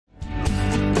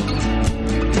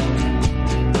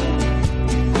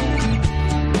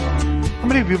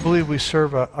many of you believe we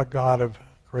serve a God of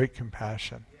great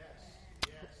compassion?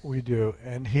 We do.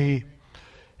 And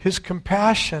his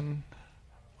compassion,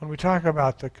 when we talk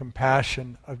about the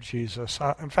compassion of Jesus,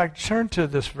 in fact, turn to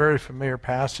this very familiar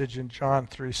passage in John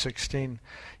 3:16.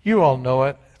 You all know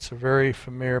it. It's a very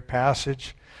familiar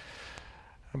passage.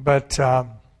 But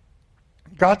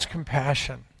God's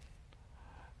compassion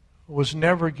was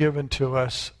never given to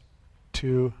us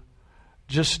to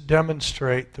just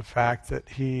demonstrate the fact that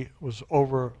he was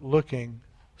overlooking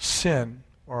sin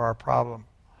or our problem.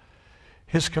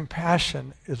 His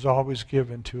compassion is always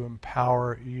given to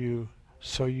empower you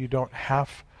so you don't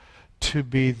have to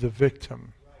be the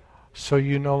victim. So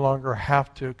you no longer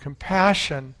have to.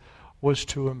 Compassion was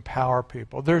to empower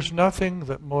people. There's nothing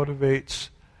that motivates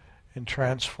and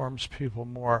transforms people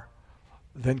more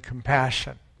than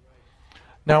compassion.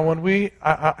 Now, when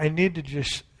I need to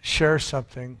just share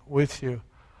something with you.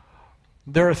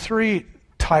 There are three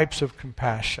types of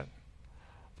compassion.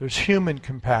 There's human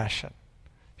compassion.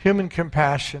 Human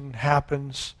compassion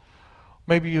happens,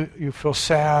 maybe you feel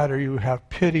sad or you have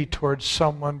pity towards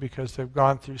someone because they've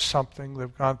gone through something,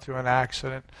 they've gone through an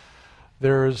accident.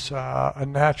 There's a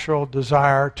natural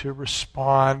desire to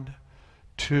respond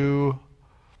to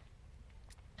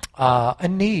a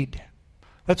need.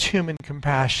 That's human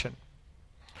compassion.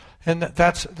 And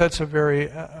that's a very,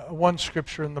 one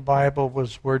scripture in the Bible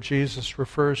was where Jesus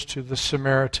refers to the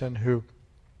Samaritan who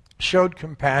showed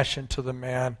compassion to the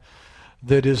man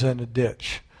that is in a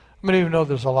ditch. I mean, even though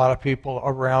there's a lot of people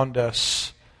around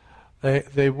us,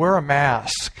 they wear a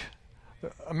mask.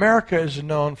 America is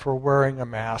known for wearing a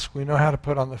mask. We know how to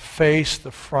put on the face, the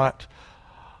front,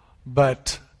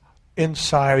 but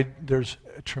inside there's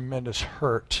a tremendous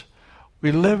hurt.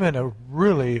 We live in a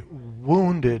really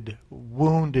wounded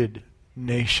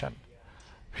nation.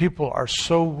 People are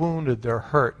so wounded, they're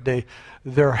hurt.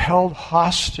 They're held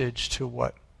hostage to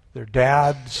what their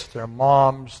dads, their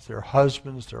moms, their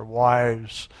husbands, their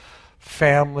wives,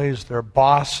 families, their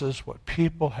bosses, what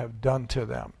people have done to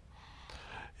them.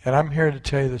 And I'm here to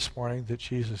tell you this morning that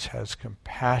Jesus has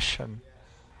compassion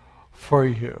for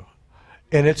you.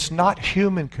 And it's not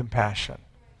human compassion.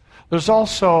 There's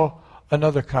also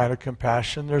another kind of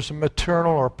compassion. There's a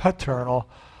maternal or paternal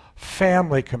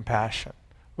family compassion.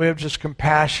 We have just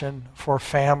compassion for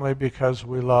family because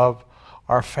we love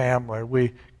our family.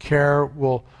 We care,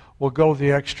 we'll go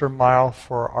the extra mile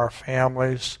for our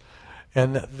families.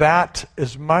 And that,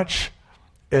 as much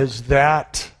as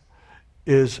that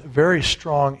is very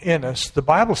strong in us, the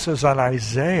Bible says on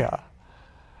Isaiah,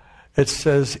 it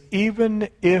says, even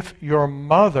if your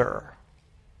mother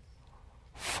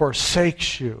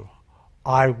forsakes you,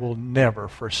 I will never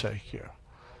forsake you.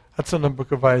 That's in the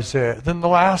book of Isaiah. Then the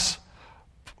last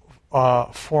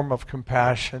form of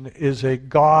compassion is a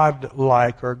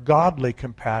God-like or godly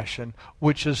compassion,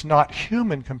 which is not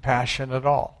human compassion at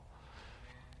all.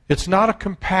 It's not a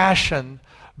compassion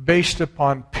based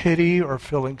upon pity or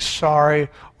feeling sorry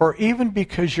or even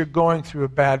because you're going through a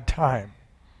bad time.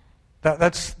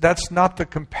 That's not the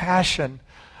compassion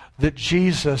that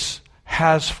Jesus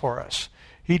has for us.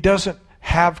 He doesn't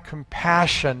have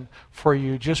compassion for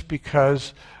you just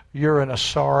because you're in a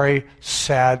sorry,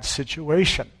 sad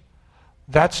situation.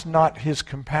 That's not his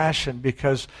compassion,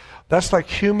 because that's like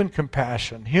human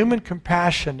compassion. Human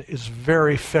compassion is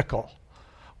very fickle.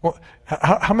 Well,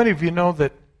 how many of you know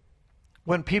that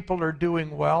when people are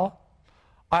doing well,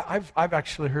 I've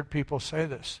actually heard people say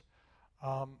this.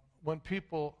 When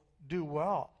people do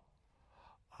well,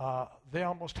 they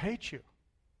almost hate you.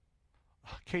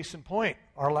 Case in point,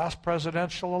 our last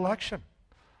presidential election.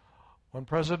 When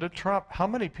President Trump, how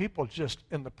many people just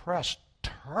in the press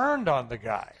turned on the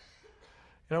guy?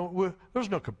 You know, there was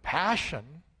no compassion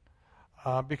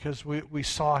because we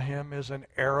saw him as an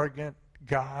arrogant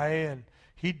guy, and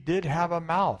he did have a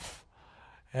mouth,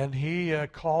 and he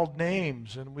called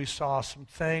names, and we saw some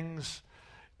things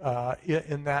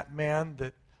in that man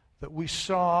that we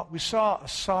saw a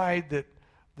side that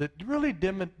really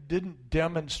didn't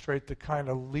demonstrate the kind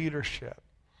of leadership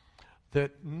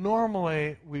that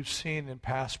normally we've seen in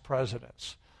past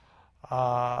presidents.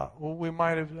 We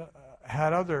might have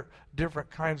had other different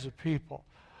kinds of people.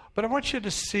 But I want you to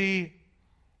see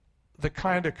the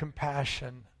kind of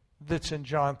compassion that's in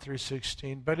John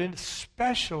 3:16, but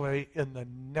especially in the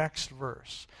next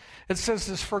verse. It says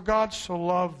this, for God so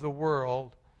loved the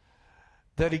world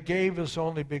that he gave his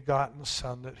only begotten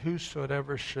Son, that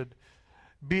whosoever should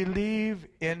believe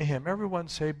in him. Everyone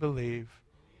say believe.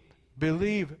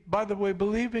 Believe. By the way,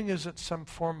 believing isn't some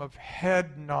form of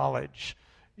head knowledge.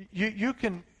 You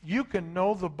can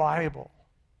know the Bible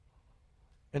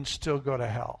and still go to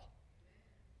hell.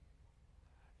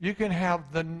 You can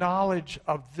have the knowledge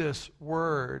of this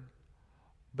word,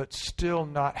 but still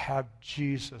not have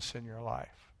Jesus in your life.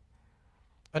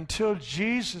 Until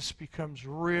Jesus becomes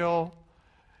real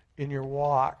in your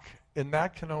walk, and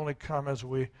that can only come as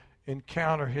we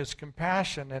encounter his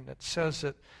compassion. And it says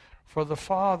that for the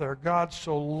Father, God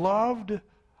so loved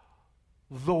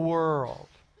the world.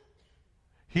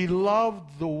 He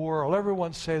loved the world.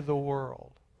 Everyone say the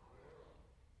world.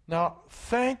 Now,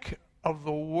 think of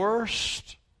the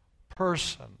worst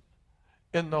person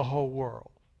in the whole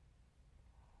world.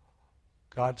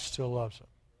 God still loves him.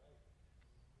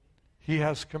 He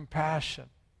has compassion.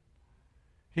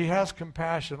 He has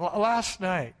compassion. Last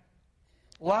night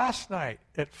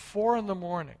at 4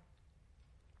 a.m,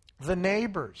 the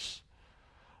neighbors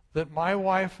that my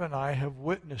wife and I have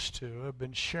witnessed to, have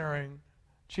been sharing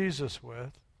Jesus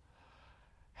with,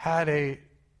 had a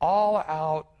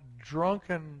all-out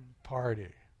drunken party.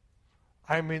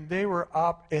 I mean, they were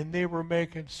up and they were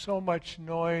making so much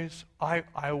noise.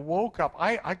 I woke up.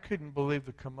 I couldn't believe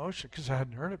the commotion because I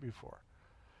hadn't heard it before.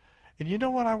 And you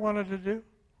know what I wanted to do?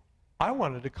 I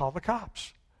wanted to call the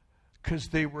cops because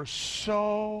they were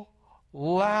so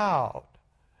loud.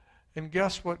 And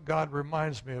guess what God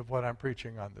reminds me of what I'm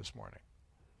preaching on this morning?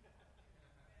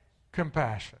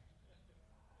 Compassion.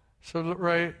 So,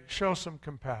 Ray, show some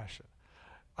compassion.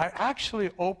 I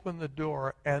actually opened the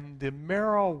door, and the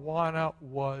marijuana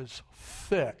was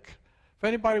thick. If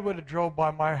anybody would have drove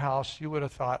by my house, you would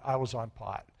have thought I was on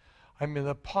pot. I mean,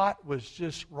 the pot was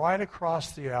just right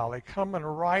across the alley, coming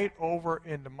right over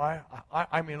into my...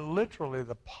 I mean, literally,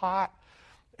 the pot,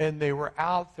 and they were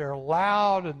out there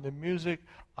loud, and the music...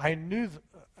 I knew...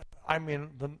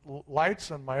 the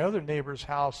lights on my other neighbor's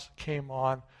house came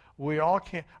on. We all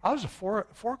came... I was at 4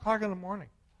 o'clock in the morning.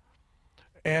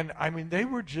 And, I mean, they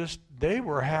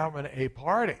were having a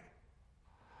party.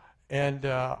 And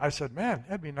I said, man,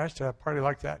 it'd be nice to have a party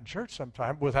like that in church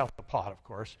sometime, without the pot, of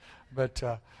course. But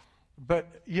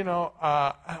you know,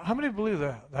 how many believe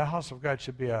the house of God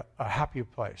should be a happy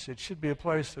place? It should be a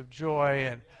place of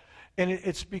joy. And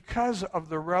it's because of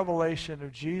the revelation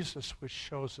of Jesus which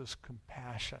shows us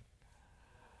compassion.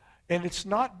 And it's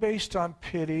not based on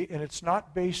pity, and it's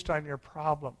not based on your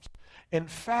problems. In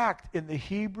fact, in the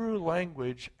Hebrew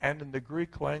language and in the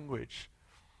Greek language,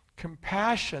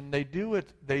 compassion, they do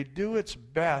its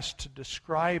best to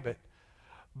describe it,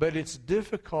 but it's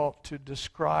difficult to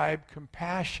describe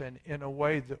compassion in a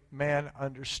way that man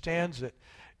understands it,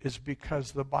 is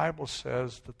because the Bible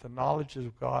says that the knowledge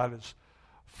of God is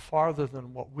farther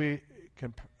than what we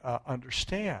can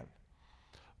understand.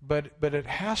 But it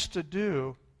has to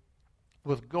do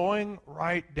with going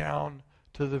right down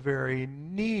to the very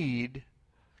need.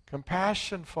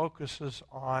 Compassion focuses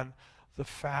on the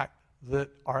fact that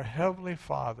our Heavenly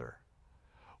Father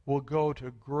will go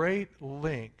to great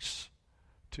lengths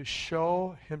to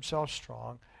show himself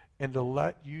strong and to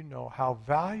let you know how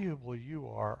valuable you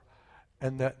are,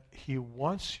 and that he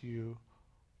wants you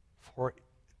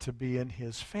to be in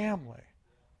his family.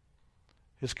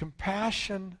 His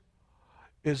compassion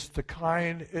is the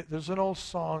kind... There's an old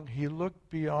song, he looked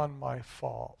beyond my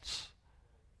faults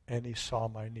and he saw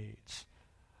my needs.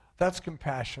 That's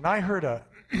compassion. I heard a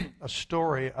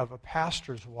story of a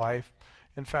pastor's wife.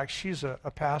 In fact, she's a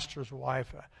pastor's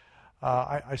wife.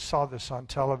 I saw this on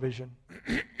television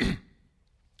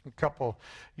a couple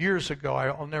years ago.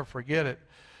 I'll never forget it.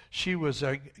 She was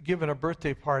giving a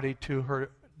birthday party to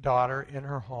her daughter in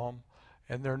her home,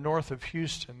 and they're north of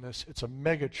Houston. It's a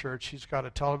mega church. He's got a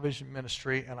television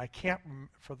ministry, and I can't,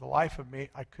 for the life of me,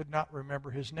 I could not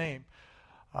remember his name.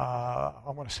 I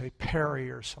want to say Perry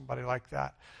or somebody like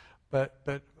that. But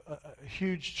a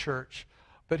huge church.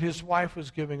 But his wife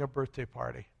was giving a birthday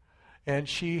party, and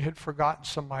she had forgotten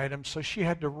some items, so she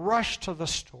had to rush to the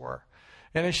store.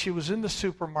 And as she was in the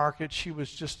supermarket, she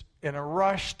was just in a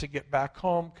rush to get back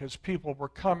home because people were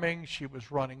coming. She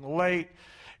was running late.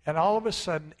 And all of a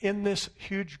sudden, in this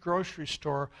huge grocery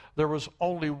store, there was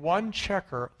only one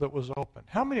checker that was open.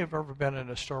 How many have ever been in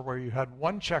a store where you had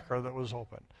one checker that was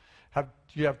open?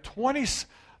 You have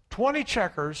 20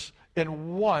 checkers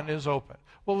and one is open.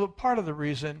 Well, part of the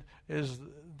reason is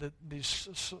that these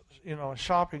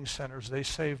shopping centers, they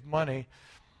save money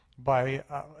by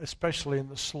especially in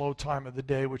the slow time of the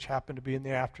day, which happened to be in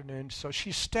the afternoon. So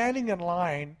she's standing in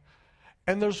line,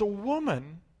 and there's a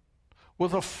woman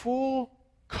with a full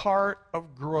cart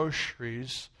of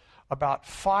groceries, about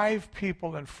 5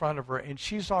 people in front of her, and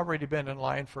she's already been in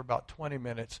line for about 20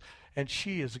 minutes, and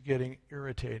she is getting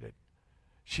irritated.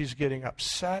 She's getting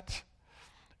upset,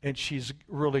 and she's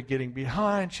really getting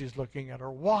behind. She's looking at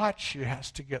her watch. She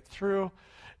has to get through.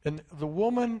 And the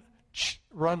woman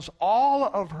runs all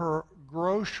of her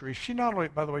groceries. She not only,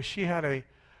 by the way, she had a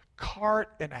cart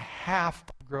and a half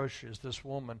of groceries this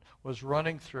woman was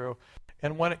running through.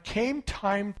 And when it came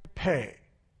time to pay,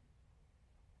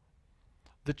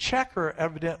 the checker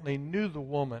evidently knew the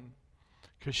woman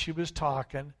because she was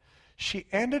talking. She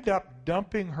ended up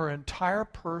dumping her entire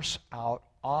purse out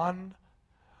on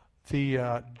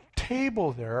the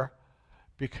table there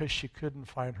because she couldn't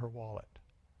find her wallet.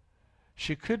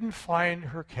 She couldn't find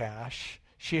her cash.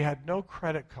 She had no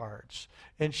credit cards.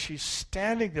 And she's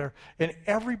standing there, and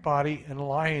everybody in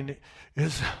line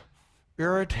is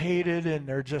irritated, and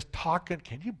they're just talking.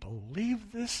 Can you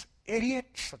believe this idiot?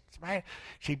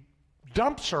 She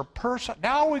dumps her purse.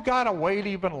 Now we got to wait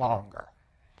even longer.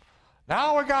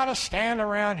 Now we got to stand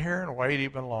around here and wait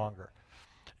even longer.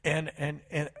 And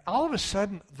all of a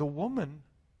sudden, the woman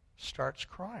starts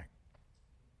crying.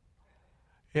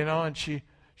 And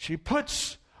she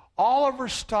puts all of her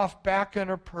stuff back in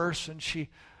her purse, and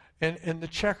the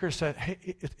checker said, "Hey,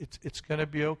 it's going to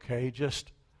be okay.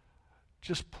 Just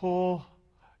pull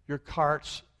your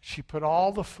carts." She put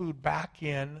all the food back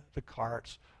in the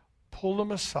carts, pulled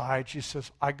them aside. She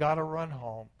says, "I got to run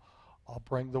home. I'll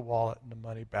bring the wallet and the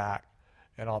money back,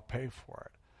 and I'll pay for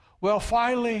it." Well,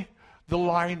 finally, the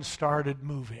line started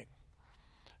moving.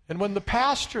 And when the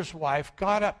pastor's wife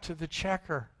got up to the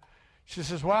checker, she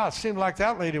says, "Wow, it seemed like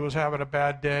that lady was having a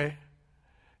bad day."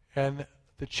 And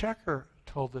the checker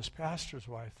told this pastor's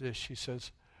wife this. She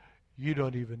says, "You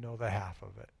don't even know the half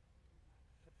of it."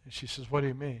 And she says, "What do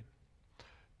you mean?"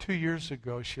 2 years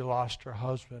ago, she lost her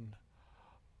husband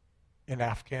in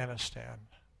Afghanistan.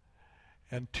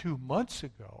 And 2 months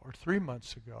ago, or 3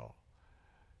 months ago,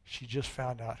 she just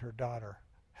found out her daughter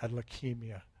had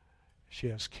leukemia. She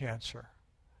has cancer.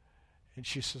 And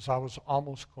she says, "I was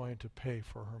almost going to pay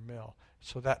for her meal."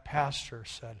 So that pastor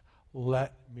said,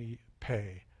 "Let me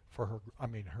pay for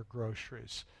her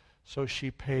groceries." So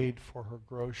she paid for her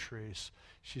groceries.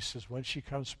 She says, when she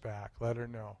comes back, let her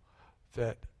know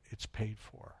that it's paid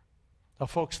for. Now,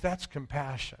 folks, that's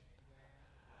compassion.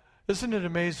 Isn't it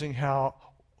amazing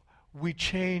how we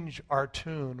change our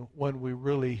tune when we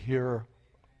really hear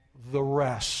the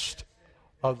rest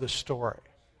of the story?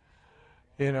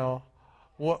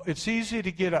 Well, it's easy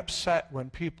to get upset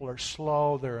when people are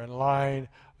slow, they're in line,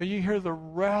 but you hear the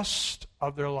rest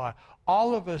of their life.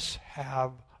 All of us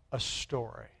have a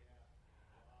story.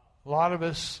 A lot of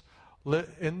us,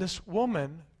 and this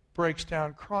woman breaks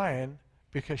down crying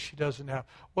because she doesn't have.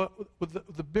 Well,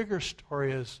 the bigger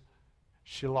story is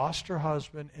she lost her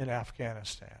husband in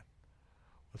Afghanistan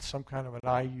with some kind of an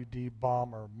IUD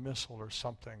bomb or missile or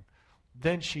something.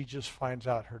 Then she just finds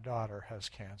out her daughter has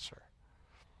cancer.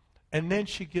 And then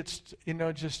she gets,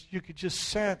 you could just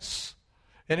sense,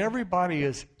 and everybody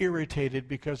is irritated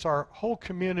because our whole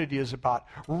community is about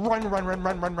run,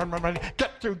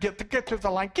 get through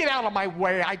the line, get out of my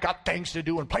way, I got things to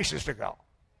do and places to go.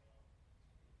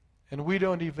 And we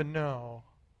don't even know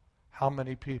how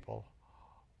many people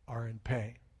are in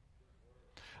pain.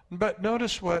 But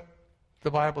notice what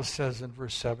the Bible says in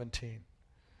verse 17.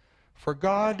 For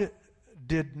God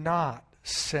did not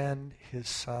send his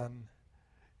Son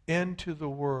into the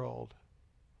world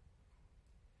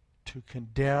to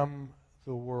condemn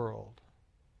the world.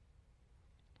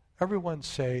 Everyone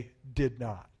say, did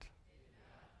not.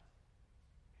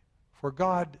 For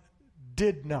God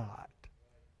did not.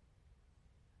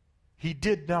 He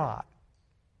did not.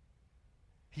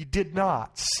 He did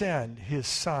not send his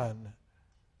Son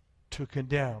to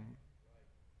condemn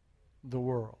the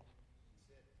world.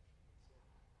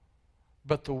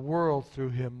 But the world through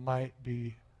him might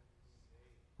be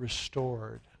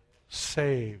restored,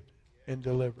 saved, and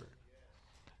delivered.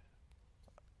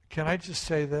 Can I just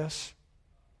say this?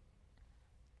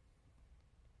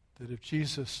 That if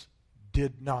Jesus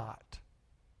did not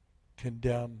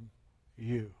condemn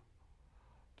you,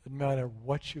 doesn't matter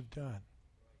what you've done,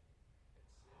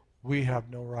 we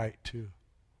have no right to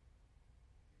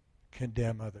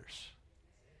condemn others.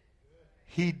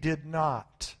 He did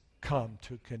not come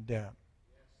to condemn,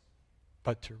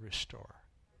 but to restore.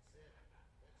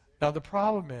 Now the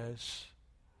problem is,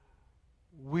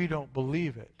 we don't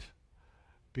believe it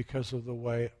because of the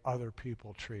way other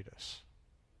people treat us.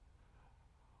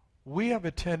 We have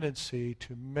a tendency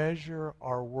to measure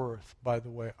our worth by the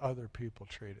way other people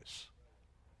treat us.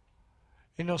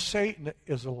 Satan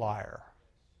is a liar.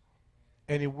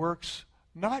 And he works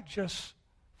not just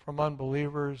from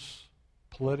unbelievers,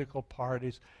 political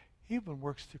parties, he even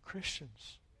works through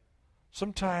Christians.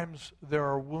 Sometimes there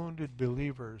are wounded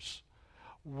believers.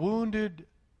 Wounded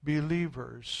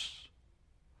believers,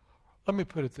 let me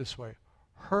put it this way,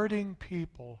 hurting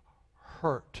people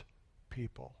hurt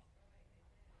people.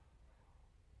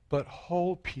 But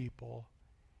whole people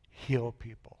heal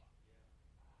people.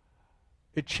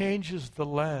 It changes the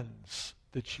lens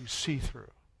that you see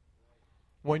through.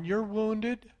 When you're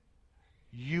wounded,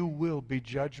 you will be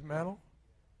judgmental,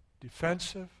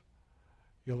 defensive,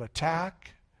 you'll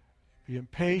attack, be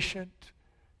impatient,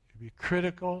 you'll be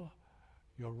critical,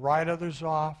 you'll write others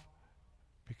off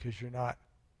because you're not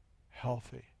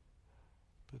healthy.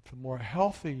 But the more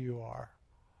healthy you are,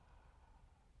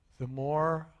 the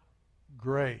more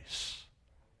grace,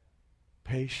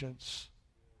 patience,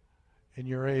 and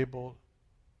you're able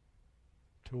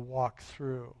to walk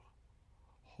through,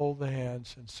 hold the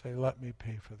hands and say, let me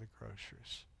pay for the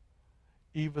groceries.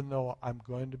 Even though I'm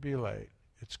going to be late,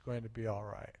 it's going to be all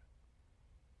right.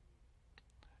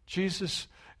 Jesus,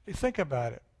 think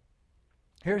about it.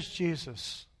 Here's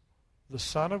Jesus, the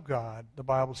Son of God, the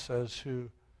Bible says, who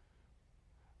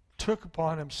took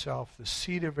upon himself the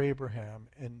seed of Abraham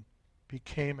and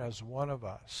became as one of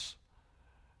us.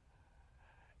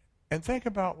 And think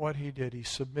about what he did. He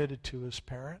submitted to his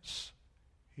parents.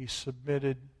 He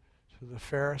submitted to the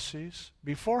Pharisees.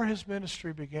 Before his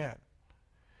ministry began,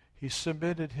 he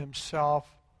submitted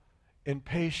himself in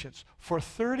patience. For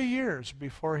 30 years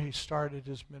before he started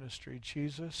his ministry,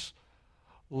 Jesus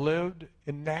lived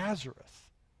in Nazareth.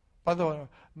 By the way,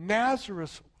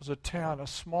 Nazareth was a town, a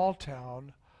small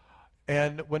town,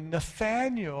 and when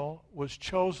Nathanael was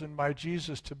chosen by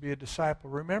Jesus to be a disciple,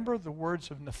 remember the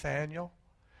words of Nathanael?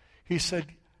 He said,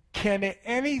 can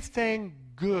anything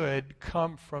good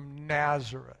come from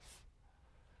Nazareth?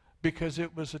 Because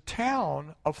it was a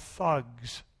town of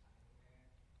thugs.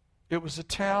 It was a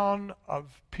town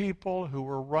of people who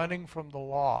were running from the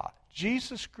law.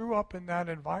 Jesus grew up in that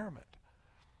environment.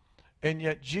 And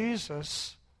yet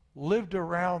Jesus lived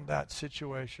around that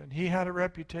situation. He had a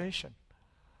reputation.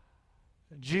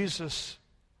 Jesus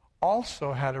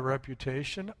also had a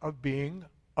reputation of being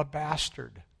a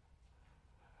bastard,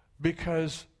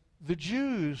 because the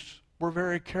Jews were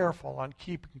very careful on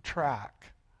keeping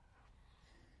track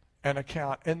and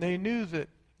account. And they knew that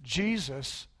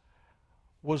Jesus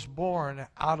was born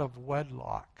out of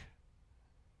wedlock.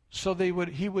 So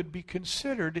he would be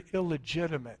considered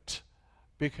illegitimate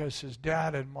because his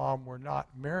dad and mom were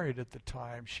not married at the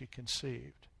time she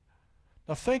conceived.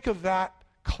 Now think of that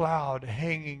cloud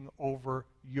hanging over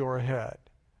your head.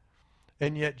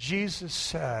 And yet Jesus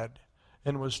said,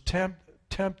 and was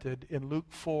tempted in Luke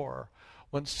 4,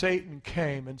 when Satan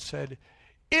came and said,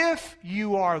 if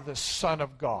you are the Son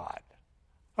of God.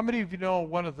 How many of you know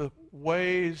one of the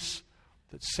ways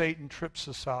that Satan trips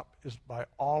us up is by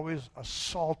always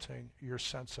assaulting your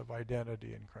sense of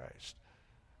identity in Christ?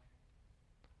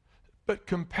 But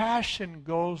compassion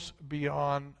goes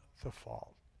beyond the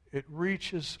fault. It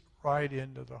reaches right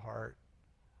into the heart.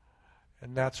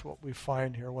 And that's what we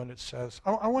find here when it says,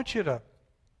 I want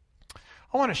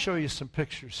to show you some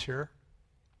pictures here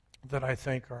that I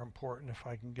think are important if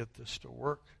I can get this to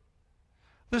work.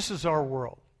 This is our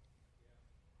world.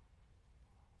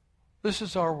 This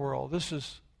is our world. This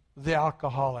is the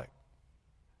alcoholic.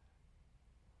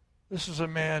 This is a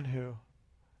man who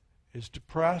is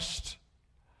depressed,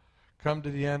 come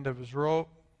to the end of his rope.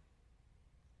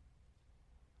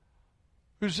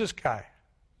 Who's this guy?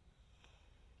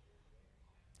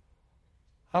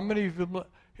 How many of you...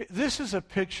 This is a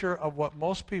picture of what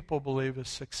most people believe is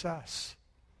success.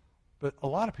 But a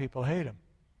lot of people hate him.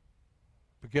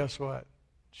 But guess what?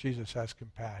 Jesus has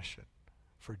compassion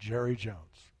for Jerry Jones.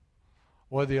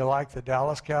 Whether you like the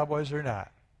Dallas Cowboys or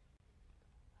not.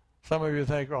 Some of you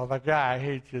think, oh, the guy,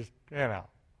 he just,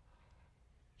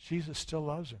 Jesus still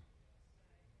loves him.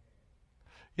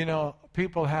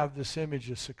 People have this image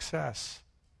of success.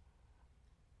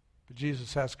 But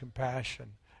Jesus has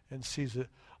compassion and sees it.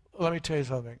 Let me tell you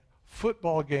something.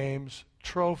 Football games,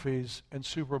 trophies, and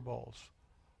Super Bowls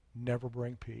never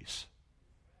bring peace.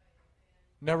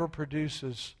 Never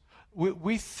produces.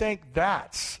 We think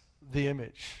that's the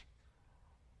image.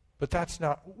 But that's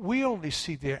not. We only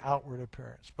see the outward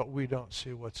appearance, but we don't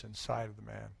see what's inside of the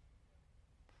man.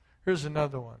 Here's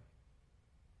another one.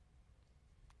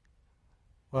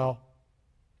 Well,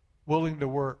 willing to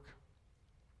work.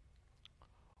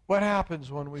 What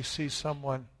happens when we see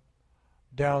someone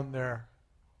down there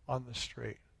on the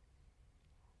street?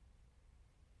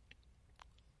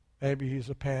 Maybe he's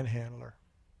a panhandler.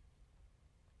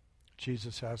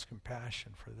 Jesus has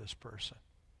compassion for this person.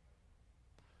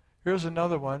 Here's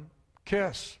another one.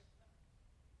 Kiss.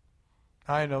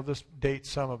 I know this dates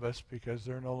some of us because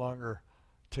they're no longer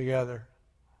together.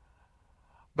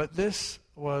 But this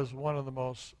was one of the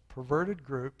most perverted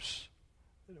groups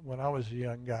when I was a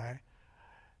young guy.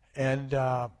 And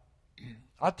I'll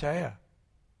tell you,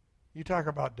 you talk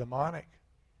about demonic.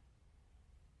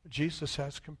 Jesus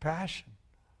has compassion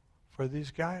for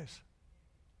these guys.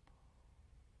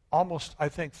 Almost, I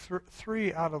think,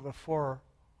 3 out of the 4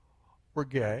 were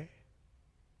gay,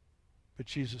 but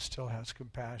Jesus still has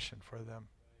compassion for them.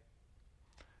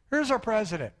 Here's our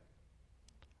president.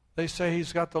 They say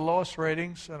he's got the lowest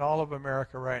ratings in all of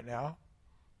America right now.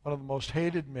 One of the most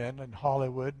hated men in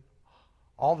Hollywood.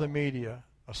 All the media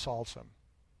assaults him.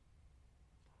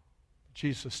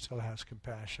 Jesus still has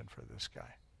compassion for this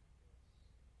guy.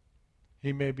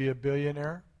 He may be a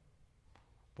billionaire,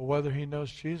 but whether he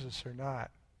knows Jesus or not,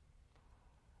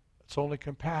 it's only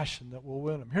compassion that will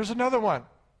win him. Here's another one.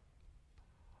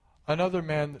 Another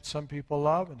man that some people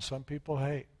love and some people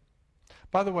hate.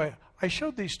 By the way, I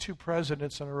showed these 2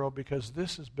 presidents in a row because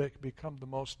this has become the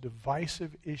most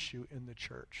divisive issue in the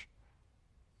church.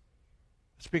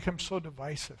 It's become so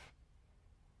divisive.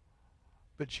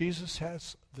 But Jesus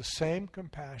has the same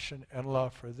compassion and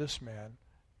love for this man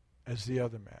as the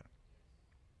other man.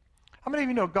 How many of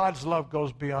you know God's love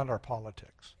goes beyond our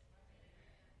politics?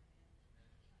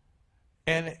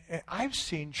 And I've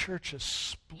seen churches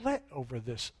split over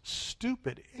this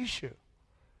stupid issue.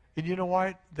 And you know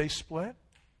why they split?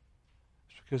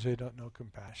 It's because they don't know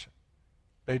compassion.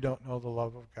 They don't know the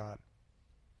love of God.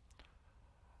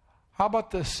 How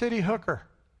about the city hooker,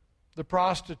 the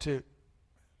prostitute?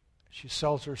 She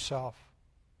sells herself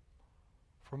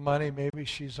for money. Maybe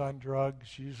she's on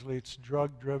drugs. Usually it's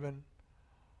drug-driven.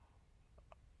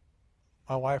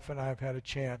 My wife and I have had a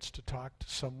chance to talk to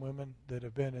some women that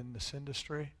have been in this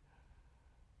industry.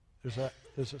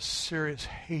 There's a serious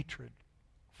hatred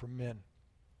for men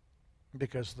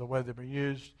because of the way they've been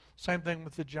used. Same thing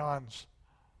with the Johns.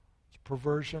 It's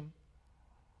perversion.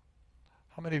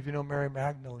 How many of you know Mary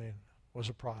Magdalene was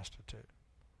a prostitute?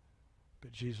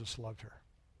 But Jesus loved her.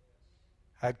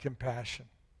 Had compassion.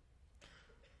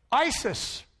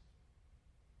 ISIS.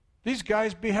 These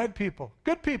guys behead people.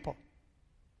 Good people.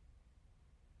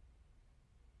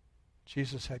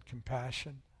 Jesus had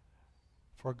compassion.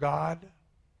 For God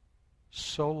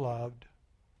so loved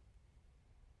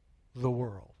the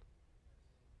world.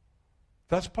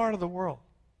 That's part of the world.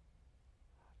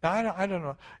 Now, I don't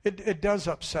know. It does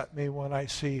upset me when I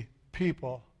see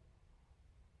people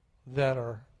that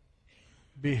are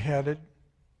beheaded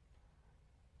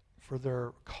for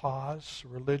their cause,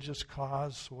 religious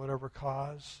cause, whatever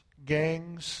cause.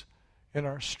 Gangs in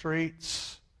our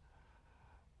streets.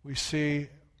 We see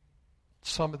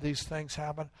some of these things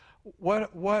happen.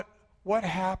 What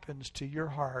happens to your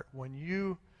heart when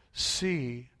you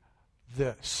see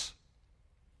this?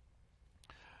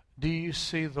 Do you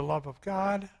see the love of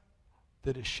God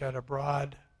that is shed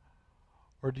abroad,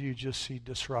 or do you just see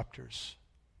disruptors?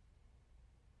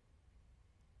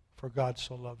 For God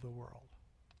so loved the world.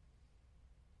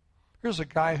 Here's a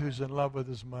guy who's in love with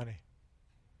his money.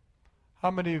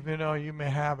 How many of you know you may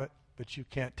have it, but you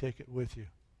can't take it with you?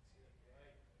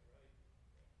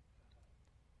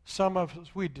 Some of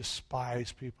us, we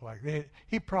despise people like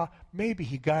that. Maybe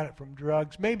he got it from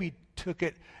drugs. Maybe he took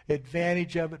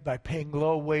advantage of it by paying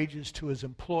low wages to his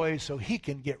employees so he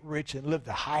can get rich and live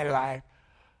the high life.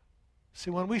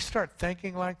 See, when we start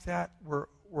thinking like that,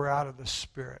 we're out of the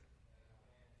Spirit.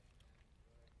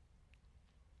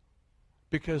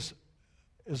 Because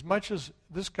as much as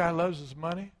this guy loves his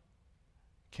money,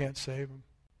 can't save him.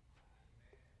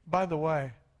 By the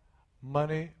way,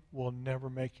 money will never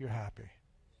make you happy.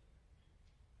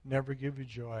 Never give you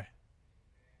joy.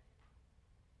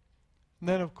 And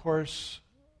then, of course,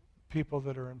 people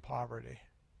that are in poverty.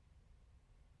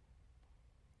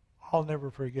 I'll never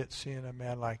forget seeing a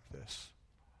man like this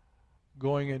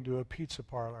going into a pizza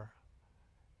parlor.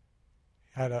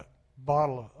 He had a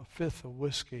fifth of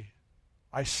whiskey.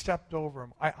 I stepped over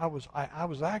him. I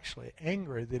was actually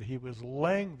angry that he was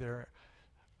laying there,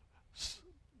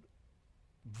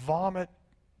 vomit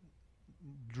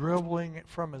dribbling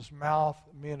from his mouth.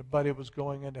 Me and a buddy was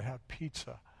going in to have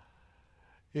pizza.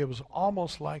 It was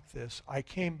almost like this. I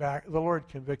came back. The Lord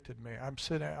convicted me. I'm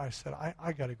sitting. I said,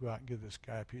 I got to go out and give this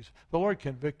guy a pizza. The Lord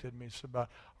convicted me. Said,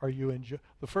 are you enjoying?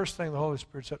 The first thing the Holy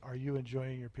Spirit said, are you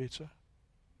enjoying your pizza?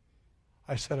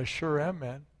 I said, I sure am,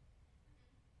 man.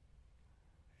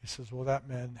 He says, well, that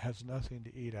man has nothing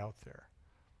to eat out there.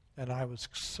 And I was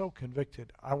so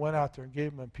convicted. I went out there and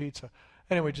gave him a pizza.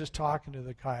 Anyway, just talking to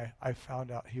the guy, I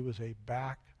found out he was a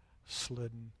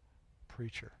backslidden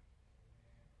preacher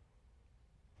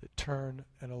that turned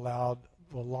and allowed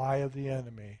the lie of the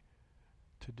enemy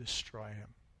to destroy him.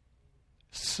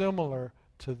 Similar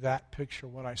to that picture.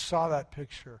 When I saw that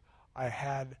picture, I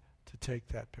had to take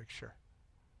that picture.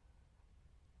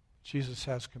 Jesus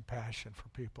has compassion for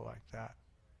people like that.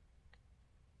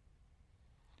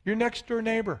 Your next door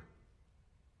neighbor.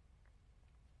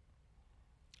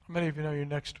 How many of you know your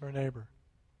next door neighbor?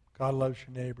 God loves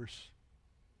your neighbors.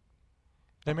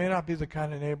 They may not be the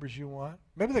kind of neighbors you want.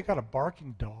 Maybe they got a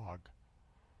barking dog.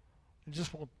 You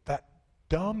just want that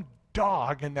dumb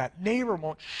dog, and that neighbor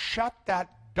won't shut that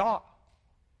dog.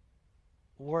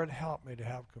 Lord, help me to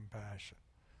have compassion.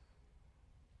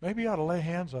 Maybe you ought to lay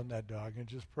hands on that dog and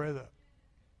just pray that.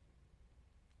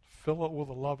 Fill it with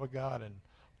the love of God and,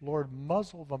 Lord,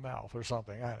 muzzle the mouth or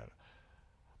something. I don't know.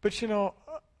 But you know,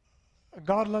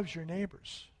 God loves your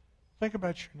neighbors. Think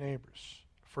about your neighbors.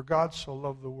 For God so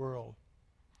loved the world.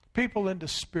 People into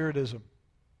Spiritism.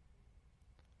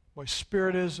 Boy,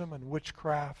 Spiritism and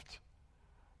witchcraft,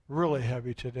 really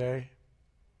heavy today.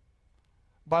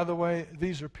 By the way,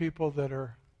 these are people that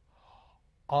are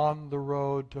on the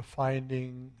road to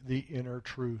finding the inner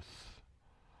truth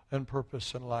and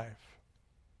purpose in life.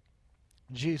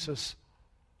 Jesus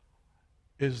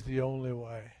is the only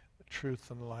way, the truth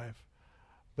and life,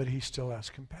 but he still has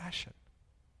compassion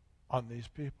on these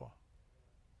people.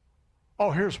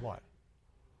 Oh, here's one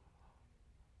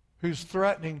who's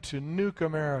threatening to nuke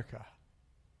America.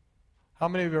 How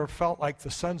many of you have felt like the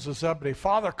sons of Zebedee?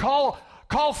 Father, call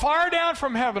fire down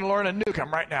from heaven, Lord, and nuke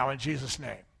him right now in Jesus'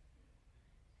 name.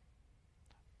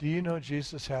 Do you know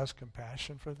Jesus has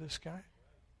compassion for this guy?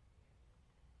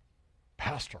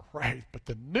 Pastor, right, but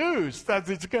the news says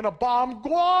it's going to bomb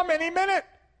Guam any minute.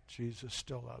 Jesus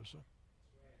still loves him.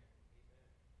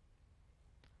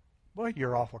 Boy,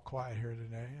 you're awful quiet here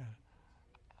today.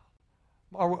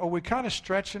 Are we kind of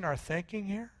stretching our thinking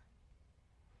here?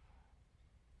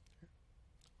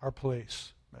 Our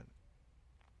policemen.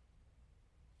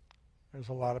 There's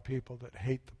a lot of people that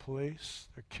hate the police.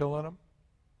 They're killing them.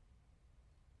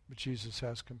 But Jesus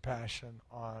has compassion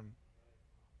on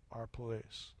our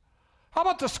police. How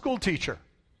about the school teacher?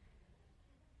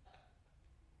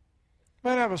 You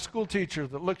might have a school teacher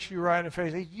that looks you right in the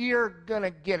face and says, you're going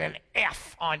to get an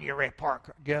F on your report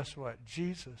card. Guess what?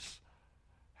 Jesus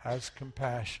has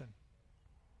compassion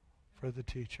for the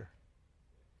teacher.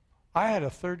 I had a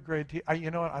third grade teacher.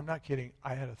 You know what? I'm not kidding.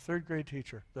 I had a third grade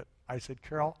teacher that I said,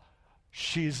 Carol,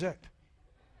 she's it.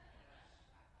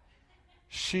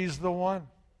 She's the one.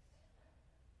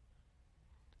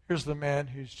 Here's the man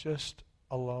who's just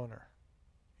a loner.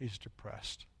 He's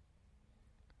depressed.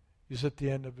 He's at the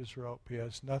end of his rope. He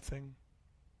has nothing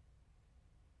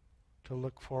to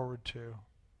look forward to.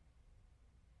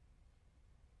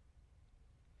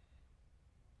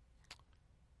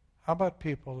 How about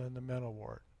people in the mental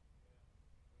ward?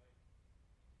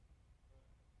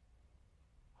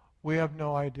 We have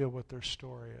no idea what their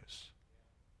story is.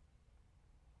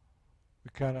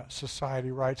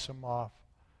 Society writes them off,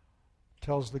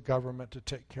 tells the government to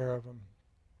take care of them.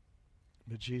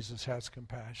 But Jesus has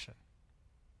compassion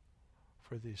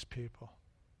for these people.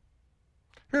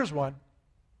 Here's one.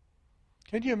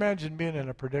 Can you imagine being in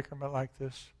a predicament like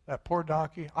this? That poor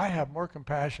donkey. I have more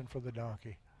compassion for the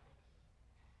donkey.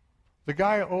 The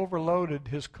guy overloaded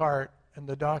his cart and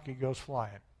the donkey goes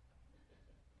flying.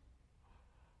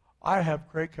 I have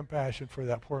great compassion for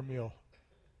that poor mule.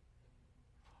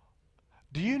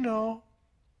 Do you know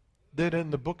that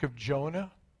in the book of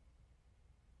Jonah,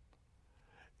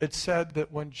 it said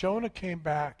that when Jonah came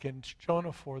back in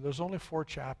Jonah 4, there's only 4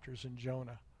 chapters in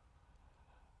Jonah.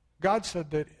 God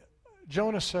said that,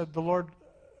 Jonah told the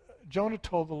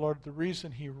Lord the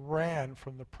reason he ran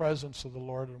from the presence of the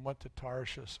Lord and went to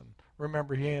Tarshish. And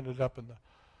remember, he ended up in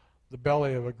the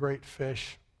belly of a great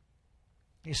fish.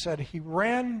 He said he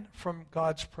ran from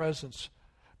God's presence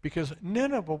because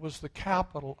Nineveh was the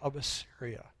capital of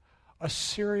Assyria.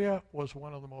 Assyria was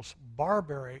one of the most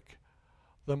barbaric,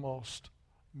 the most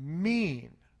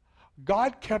mean.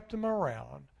 God kept them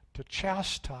around to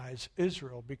chastise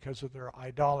Israel because of their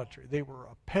idolatry. They were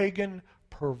a pagan,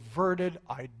 perverted,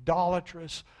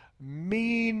 idolatrous,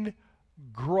 mean,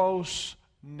 gross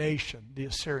nation, the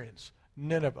Assyrians,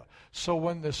 Nineveh. So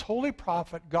when this holy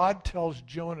prophet, God tells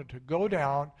Jonah to go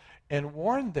down and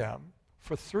warn them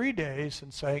for 3 days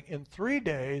and saying, in 3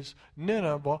 days,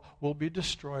 Nineveh will be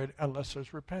destroyed unless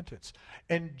there's repentance.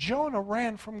 And Jonah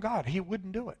ran from God. He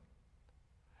wouldn't do it.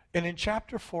 And in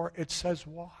chapter 4, it says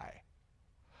why.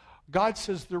 God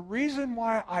says, the reason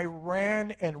why I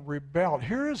ran and rebelled,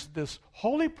 here is this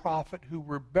holy prophet who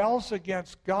rebels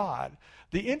against God.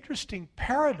 The interesting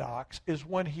paradox is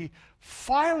when he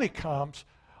finally comes,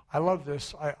 I love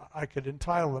this, I could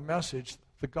entitle the message,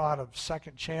 The God of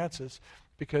Second Chances,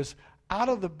 because out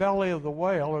of the belly of the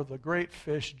whale, or the great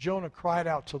fish, Jonah cried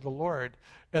out to the Lord,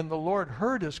 and the Lord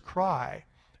heard his cry.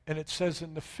 And it says,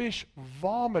 and the fish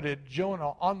vomited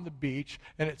Jonah on the beach.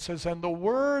 And it says, and the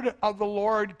word of the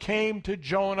Lord came to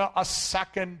Jonah a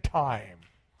second time.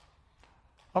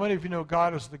 How many of you know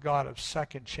God is the God of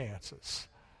second chances?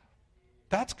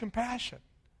 That's compassion.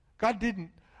 God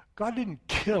didn't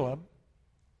kill him.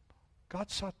 God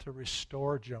sought to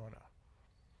restore Jonah.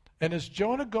 And as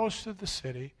Jonah goes through the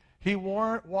city, he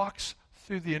walks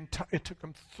through the entire... It took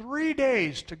him 3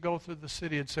 days to go through the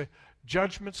city and say,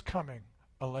 judgment's coming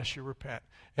unless you repent.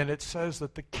 And it says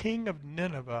that the king of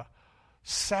Nineveh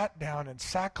sat down in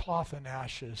sackcloth and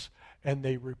ashes, and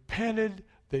they repented,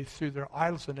 they threw their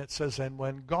idols, and it says, and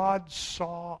when God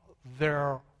saw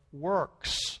their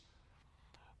works,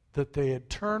 that they had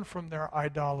turned from their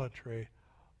idolatry,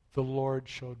 the Lord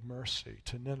showed mercy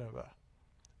to Nineveh.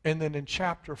 And then in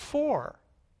chapter 4,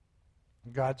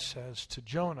 God says to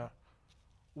Jonah,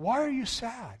 why are you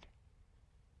sad?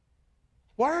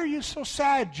 Why are you so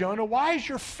sad, Jonah? Why is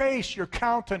your face, your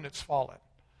countenance fallen?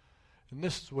 And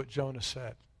this is what Jonah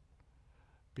said.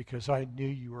 Because I knew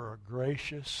you were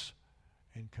gracious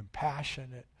and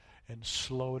compassionate and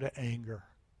slow to anger.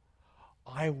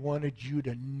 I wanted you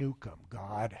to nuke them,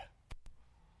 God.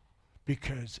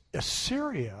 Because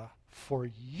Assyria, for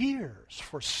years,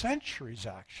 for centuries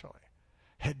actually,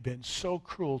 had been so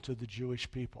cruel to the Jewish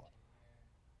people.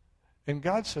 And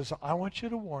God says, I want you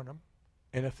to warn them,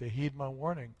 and if they heed my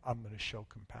warning, I'm going to show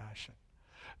compassion.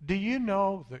 Do you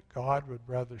know that God would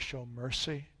rather show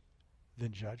mercy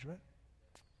than judgment?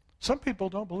 Some people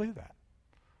don't believe that.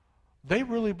 They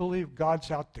really believe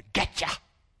God's out to get you.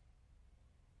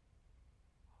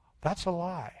 That's a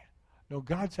lie. No,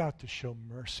 God's out to show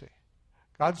mercy.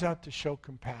 God's out to show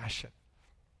compassion.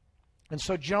 And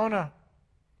so Jonah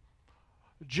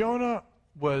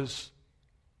was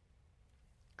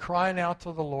crying out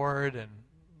to the Lord, and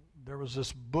there was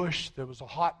this bush, there was a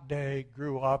hot day,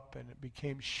 grew up, and it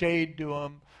became shade to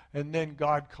him, and then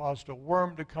God caused a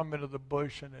worm to come into the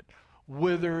bush, and it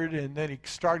withered, and then he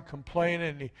started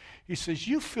complaining, and he says,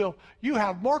 you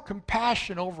have more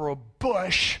compassion over a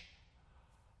bush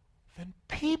than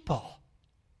people.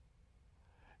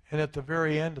 And at the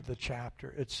very end of the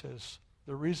chapter, it says,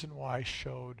 the reason why I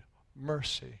showed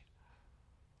mercy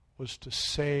was to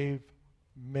save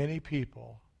many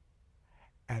people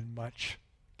and much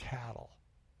cattle.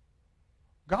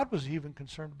 God was even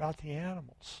concerned about the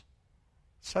animals.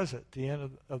 It says it at the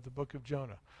end of the book of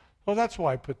Jonah. Well, that's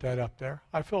why I put that up there.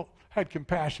 I had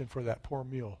compassion for that poor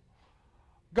mule.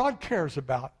 God cares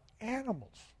about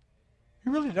animals. He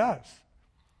really does.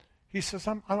 He says,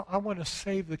 I want to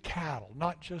save the cattle,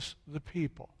 not just the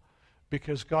people,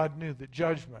 because God knew that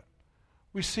judgment.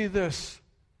 We see this.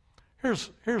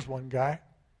 Here's one guy.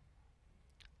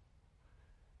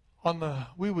 Some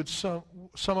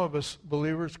of us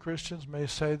believers, Christians, may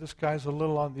say this guy's a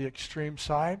little on the extreme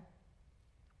side.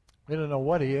 We don't know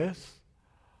what he is.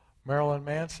 Marilyn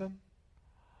Manson.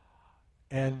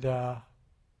 And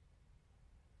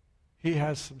he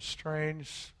has some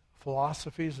strange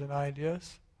philosophies and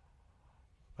ideas.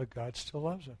 But God still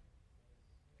loves him.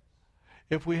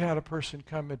 If we had a person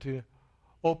come into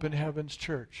Open Heavens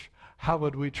Church, how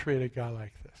would we treat a guy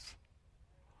like this?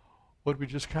 Would we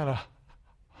just kind of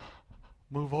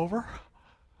move over?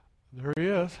 There he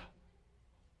is.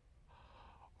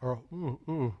 Or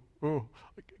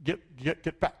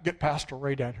get Pastor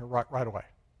Ray down here right away.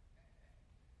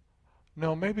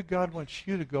 No, maybe God wants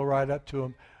you to go right up to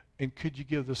him, and could you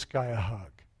give this guy a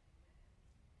hug?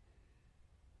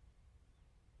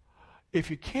 If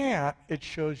you can't, it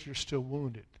shows you're still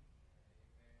wounded.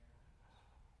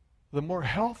 The more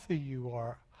healthy you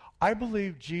are, I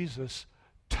believe Jesus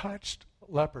touched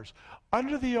lepers.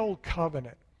 Under the old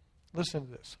covenant, listen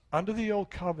to this. Under the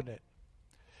old covenant,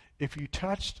 if you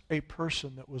touched a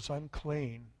person that was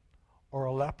unclean or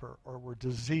a leper or were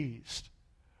diseased,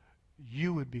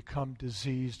 you would become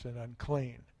diseased and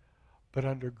unclean. But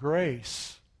under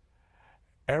grace,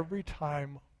 every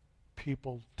time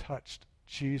people touched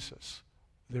Jesus,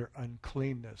 their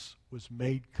uncleanness was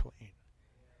made clean.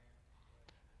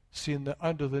 See,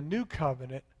 under the new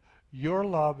covenant, your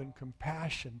love and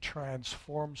compassion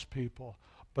transforms people,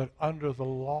 but under the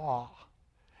law,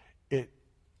 it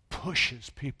pushes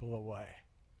people away,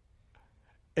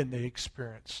 and they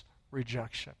experience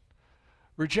rejection.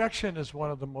 Rejection is one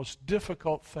of the most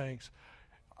difficult things.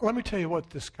 Let me tell you what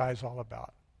this guy's all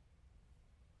about.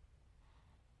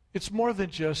 It's more than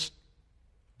just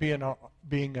being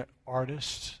an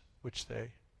artist, which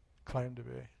they claim to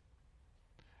be.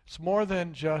 It's more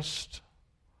than just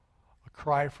a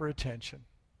cry for attention.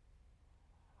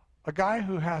 A guy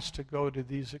who has to go to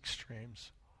these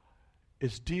extremes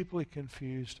is deeply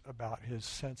confused about his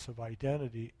sense of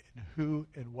identity and who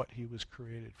and what he was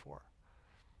created for.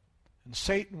 And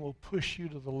Satan will push you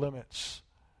to the limits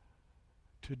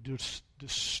to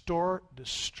distort,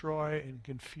 destroy, and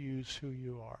confuse who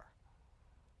you are.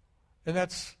 And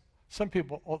that's, some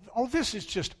people, oh, this is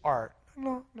just art.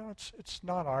 No, it's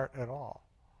not art at all.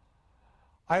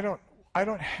 I don't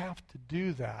have to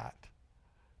do that.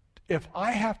 If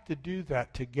I have to do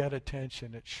that to get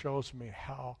attention, it shows me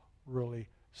how really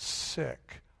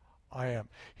sick I am.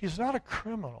 He's not a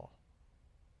criminal,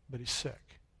 but he's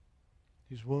sick.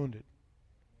 He's wounded.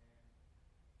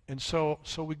 And so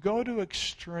we go to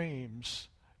extremes,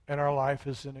 and our life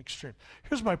is an extreme.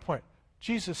 Here's my point.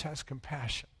 Jesus has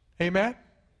compassion. Amen? I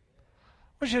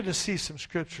want you to see some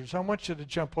scriptures. I want you to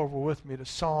jump over with me to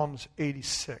Psalms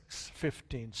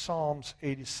 86:15. Psalms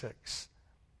 86.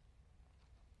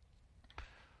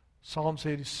 Psalms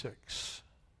 86,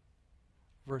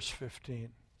 verse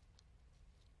 15.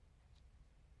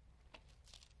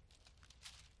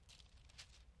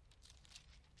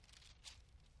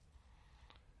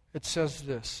 It says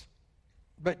this,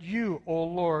 "But you, O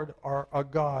Lord, are a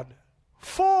God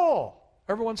full."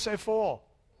 Everyone say full.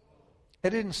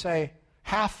 It didn't say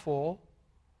half full.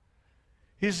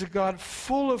 He's a God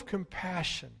full of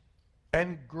compassion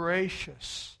and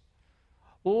gracious,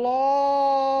 long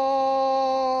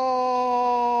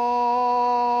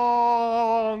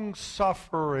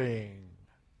suffering.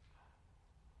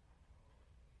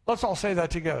 Let's all say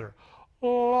that together.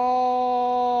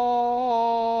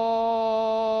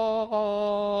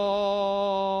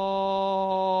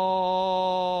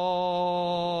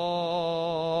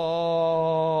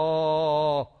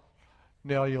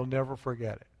 Now you'll never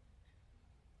forget it.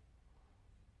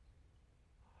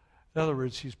 In other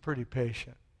words, he's pretty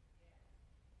patient.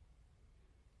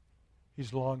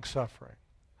 He's long-suffering.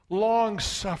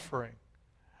 Long-suffering.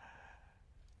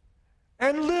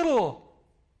 And little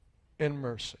in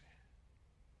mercy.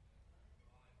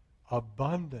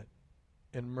 Abundant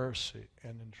in mercy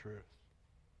and in truth.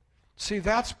 See,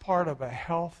 that's part of a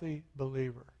healthy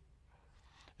believer.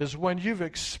 Is when you've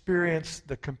experienced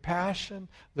the compassion,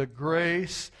 the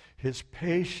grace, his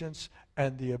patience,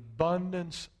 and the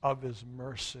abundance of his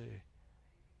mercy.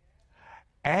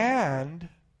 And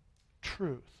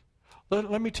truth.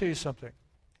 Let me tell you something.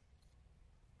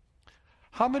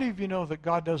 How many of you know that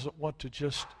God doesn't want to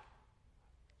just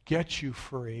get you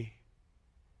free?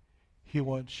 He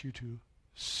wants you to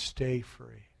stay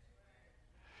free.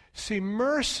 See,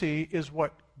 mercy is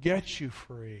what gets you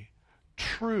free.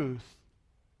 Truth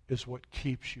is what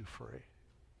keeps you free.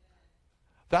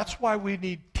 That's why we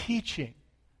need teaching.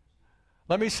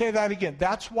 Let me say that again.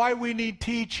 That's why we need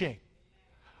teaching.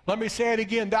 Let me say it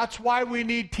again. That's why we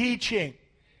need teaching.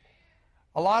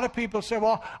 A lot of people say,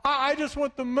 well, I just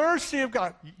want the mercy of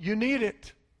God. You need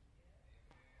it.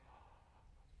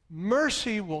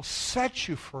 Mercy will set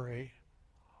you free,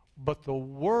 but the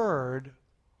Word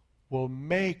will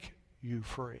make you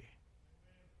free.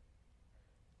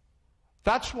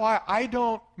 That's why I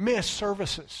don't miss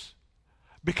services,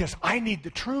 because I need the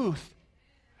truth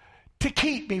to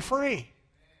keep me free.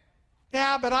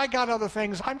 Yeah, but I got other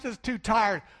things. I'm just too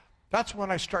tired. That's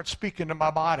when I start speaking to my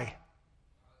body.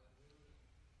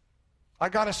 I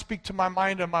got to speak to my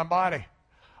mind and my body.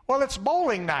 Well, it's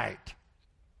bowling night.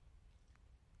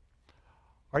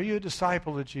 Are you a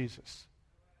disciple of Jesus?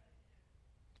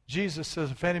 Jesus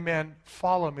says, if any man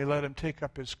follow me, let him take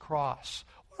up his cross.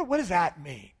 What does that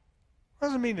mean? What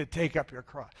does it mean to take up your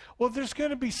cross? Well, there's going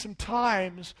to be some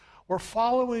times where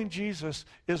following Jesus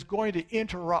is going to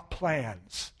interrupt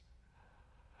plans.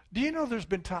 Do you know there's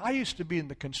been times, I used to be in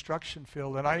the construction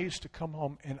field, and I used to come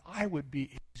home and I would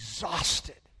be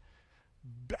exhausted.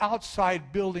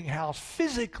 Outside building house,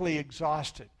 physically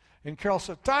exhausted. And Carol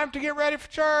said, time to get ready for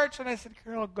church. And I said,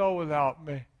 Carol, go without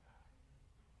me.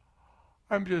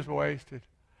 I'm just wasted.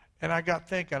 And I got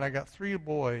thinking, I got 3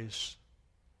 boys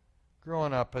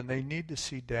growing up, and they need to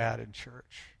see Dad in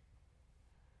church.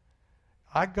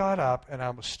 I got up, and I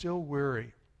was still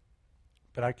weary.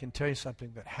 But I can tell you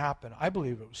something that happened. I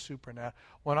believe it was supernatural.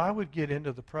 When I would get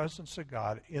into the presence of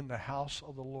God in the house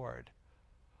of the Lord,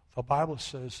 the Bible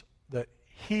says that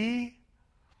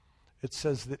it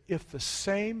says that if the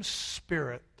same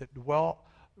Spirit that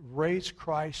raised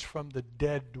Christ from the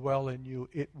dead dwell in you,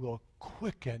 it will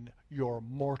quicken your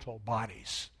mortal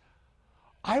bodies.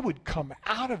 I would come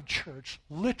out of church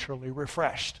literally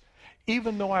refreshed,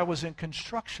 even though I was in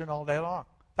construction all day long.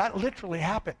 That literally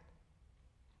happened.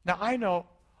 Now, I know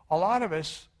a lot of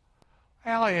us,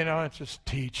 well, it's just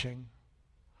teaching.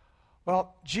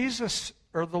 Well, Jesus,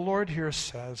 or the Lord here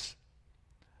says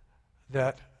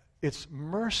that it's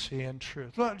mercy and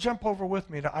truth. Look, jump over with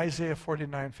me to Isaiah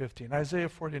 49:15. Isaiah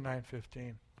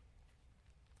 49:15.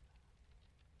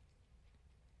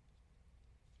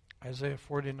 Isaiah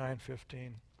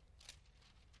 49:15.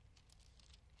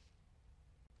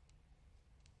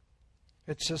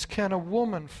 It says, can a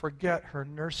woman forget her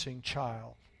nursing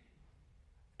child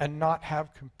and not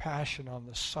have compassion on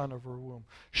the son of her womb?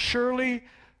 Surely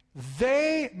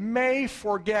they may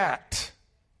forget.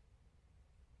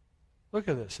 Look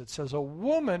at this. It says, a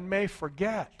woman may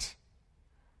forget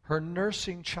her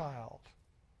nursing child,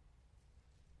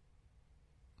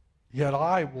 yet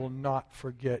I will not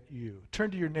forget you.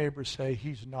 Turn to your neighbor and say,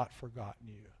 he's not forgotten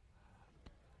you.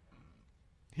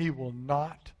 He will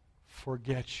not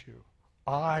forget you.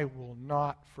 I will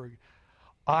not forget.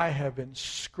 I have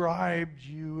inscribed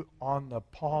you on the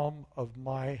palm of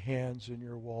my hands, and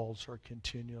your walls are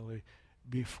continually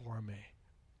before me.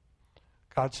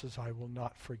 God says, I will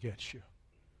not forget you.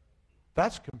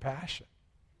 That's compassion.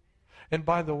 And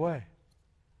by the way,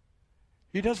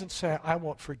 he doesn't say, I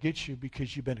won't forget you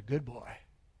because you've been a good boy.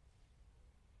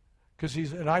 Because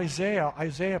in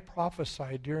Isaiah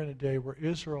prophesied during a day where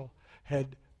Israel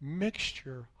had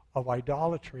mixture of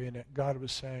idolatry in it. God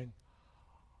was saying,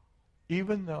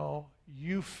 even though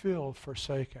you feel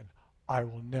forsaken, I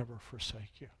will never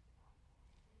forsake you.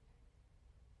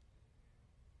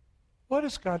 What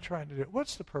is God trying to do?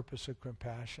 What's the purpose of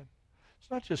compassion?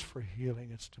 It's not just for healing,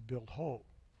 it's to build hope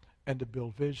and to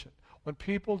build vision. When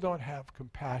people don't have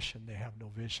compassion, they have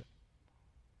no vision.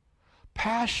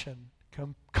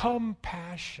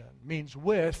 Compassion means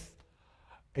with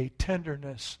a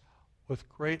tenderness, with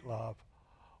great love,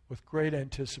 with great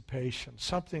anticipation,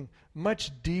 something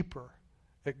much deeper.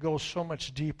 It goes so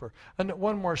much deeper. And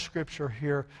one more scripture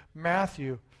here,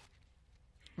 Matthew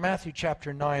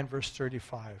chapter 9, verse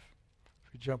 35.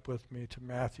 If you jump with me to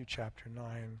Matthew chapter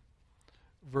 9,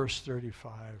 verse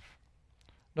 35.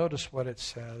 Notice what it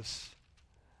says.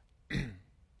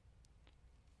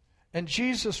 And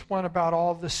Jesus went about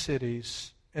all the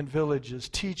cities and villages,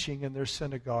 teaching in their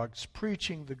synagogues,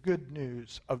 preaching the good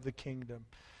news of the kingdom,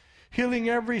 healing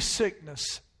every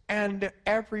sickness and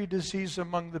every disease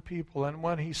among the people. And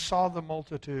when he saw the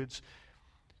multitudes,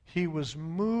 he was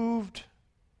moved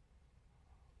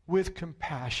with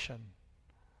compassion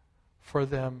for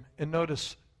them. And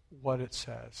notice what it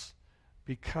says.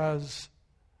 Because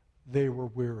they were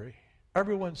weary.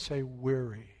 Everyone say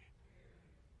weary.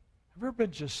 Have you ever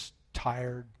been just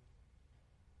tired,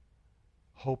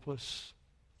 hopeless,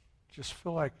 just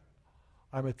feel like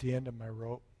I'm at the end of my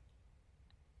rope?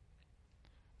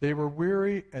 They were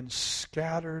weary and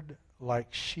scattered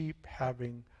like sheep,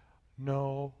 having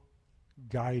no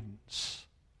guidance,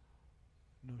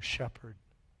 no shepherd,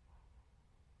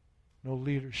 no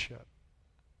leadership,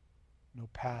 no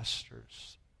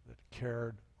pastors that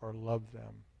cared or loved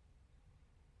them.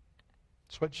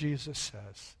 That's what Jesus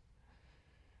says.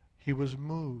 He was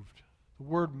moved. The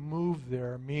word moved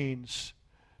there means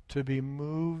to be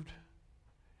moved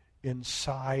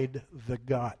inside the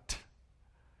gut.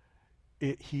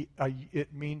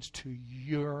 It means to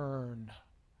yearn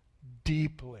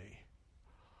deeply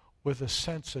with a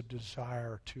sense of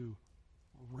desire to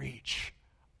reach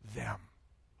them.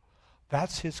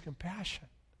 That's his compassion.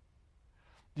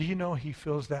 Do you know he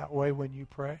feels that way when you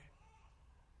pray?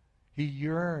 He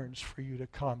yearns for you to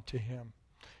come to him.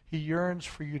 He yearns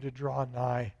for you to draw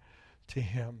nigh to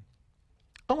him.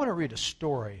 I want to read a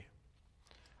story.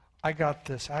 I got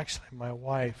this, actually, my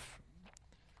wife.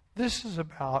 This is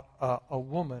about a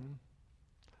woman.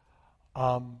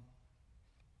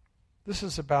 This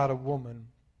is about a woman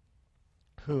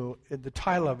who, in the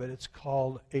title of it, it's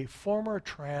called A Former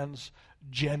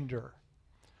Transgender.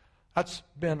 That's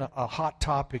been a hot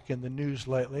topic in the news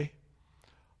lately.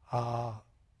 How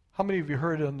many of you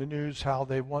heard on the news how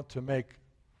they want to make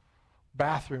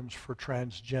bathrooms for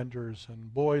transgenders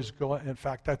and boys go? In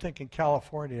fact, I think in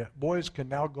California, boys can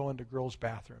now go into girls'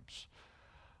 bathrooms.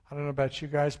 I don't know about you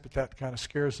guys, but that kind of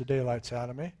scares the daylights out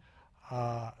of me.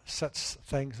 Sets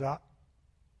things up.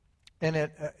 And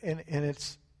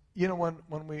it's, you know,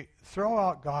 when we throw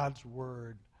out God's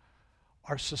word,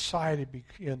 our society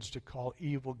begins to call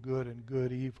evil good and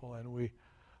good evil, and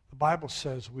the Bible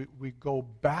says we go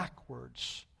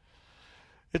backwards.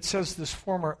 It says this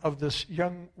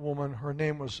young woman, her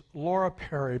name was Laura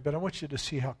Perry, but I want you to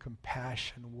see how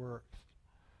compassion worked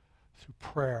through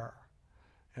prayer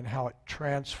and how it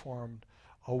transformed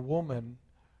a woman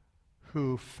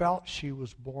who felt she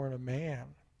was born a man.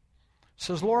 It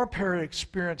says Laura Perry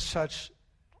experienced such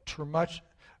tumultuous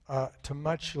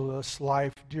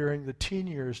life during the teen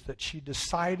years that she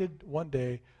decided one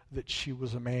day that she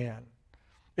was a man.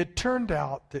 It turned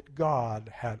out that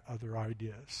God had other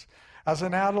ideas. As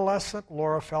an adolescent,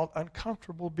 Laura felt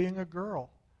uncomfortable being a girl.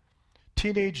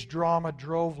 Teenage drama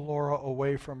drove Laura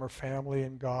away from her family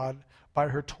and God. By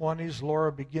her 20s,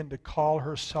 Laura began to call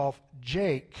herself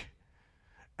Jake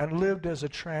and lived as a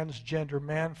transgender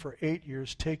man for 8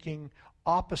 years, taking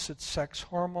opposite sex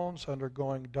hormones,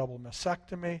 undergoing double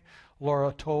mastectomy.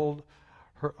 Laura told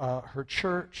her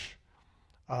church,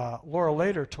 Laura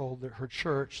later told her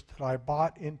church that I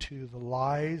bought into the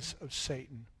lies of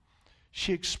Satan.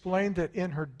 She explained that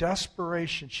in her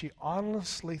desperation, she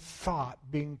honestly thought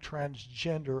being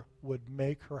transgender would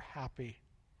make her happy.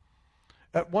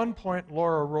 At one point,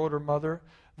 Laura wrote her mother,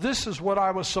 "This is what I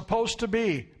was supposed to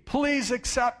be. Please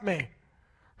accept me."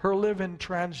 Her live-in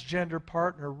transgender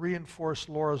partner reinforced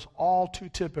Laura's all too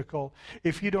typical,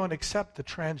 "If you don't accept the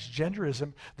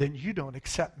transgenderism, then you don't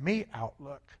accept me"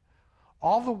 outlook.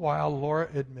 All the while, Laura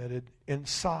admitted,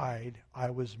 inside,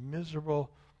 I was miserable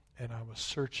and I was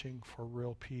searching for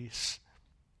real peace.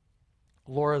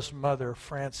 Laura's mother,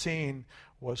 Francine,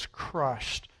 was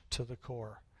crushed to the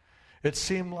core. It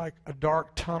seemed like a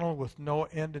dark tunnel with no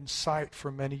end in sight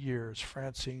for many years,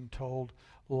 Francine told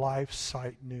Life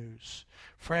Site News.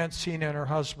 Francine and her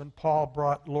husband, Paul,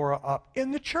 brought Laura up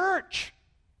in the church.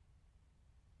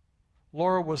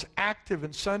 Laura was active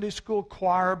in Sunday school,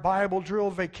 choir, Bible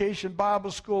drill, vacation Bible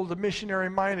school, the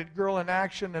missionary-minded girl in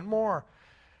action, and more.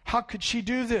 How could she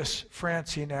do this?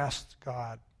 Francine asked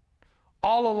God.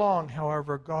 All along,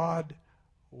 however, God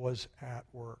was at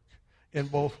work in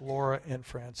both Laura and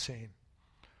Francine.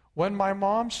 When my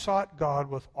mom sought God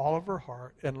with all of her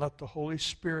heart and let the Holy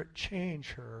Spirit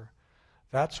change her,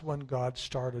 that's when God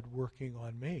started working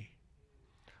on me.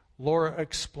 Laura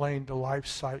explained to Life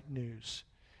Site News.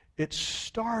 It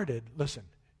started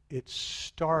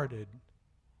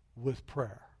with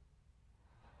prayer.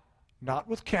 Not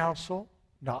with counsel,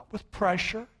 not with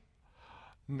pressure,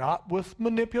 not with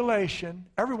manipulation.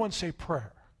 Everyone say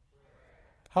prayer.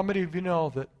 How many of you know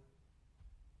that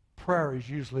prayer is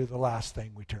usually the last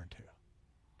thing we turn to?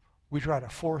 We try to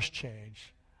force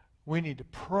change. We need to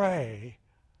pray.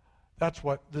 That's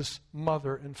what this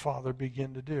mother and father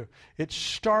begin to do. It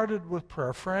started with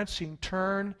prayer. Francine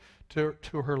turned to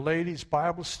her ladies'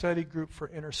 Bible study group for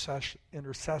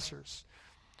intercessors.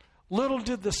 Little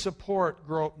did the support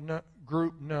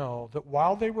group know that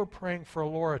while they were praying for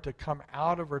Laura to come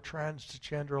out of her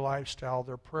transgender lifestyle,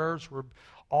 their prayers were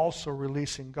also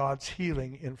releasing God's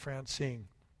healing in Francine.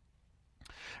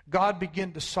 God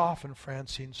began to soften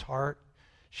Francine's heart.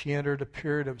 She entered a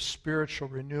period of spiritual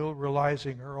renewal,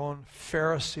 realizing her own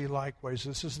Pharisee-like ways.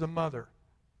 This is the mother.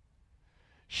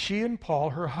 She and Paul,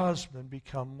 her husband,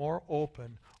 become more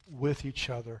open with each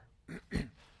other.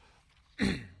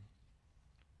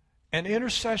 An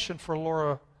intercession for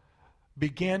Laura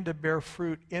began to bear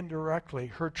fruit indirectly.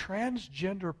 Her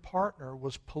transgender partner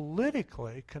was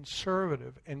politically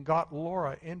conservative and got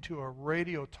Laura into a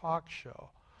radio talk show.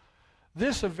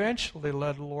 This eventually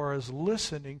led Laura's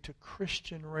listening to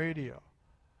Christian radio.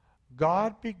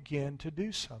 God began to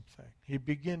do something. He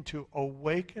began to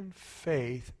awaken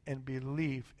faith and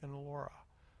belief in Laura.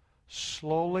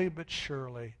 Slowly but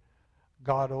surely,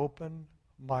 God opened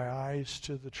my eyes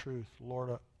to the truth,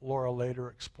 Laura later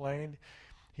explained.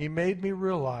 He made me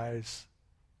realize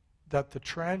that the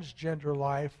transgender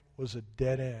life was a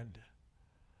dead end.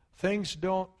 Things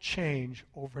don't change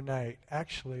overnight.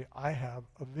 Actually, I have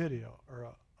a video,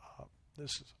 or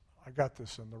I got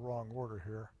this in the wrong order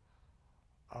here.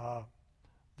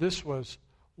 This was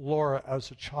Laura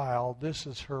as a child. This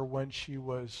is her when she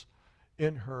was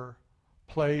in her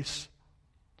place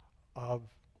of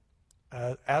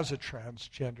as a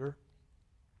transgender.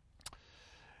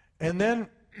 And then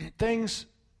things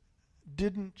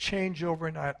didn't change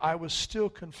overnight. I was still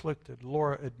conflicted,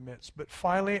 Laura admits. But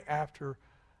finally, after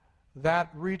that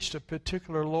reached a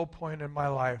particular low point in my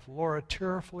life, Laura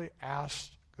tearfully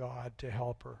asked God to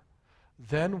help her.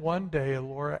 Then one day,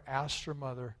 Laura asked her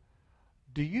mother,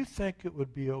 "Do you think it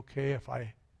would be okay if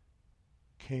I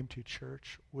came to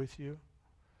church with you?"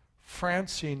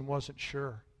 Francine wasn't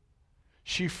sure.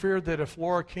 She feared that if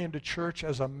Laura came to church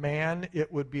as a man,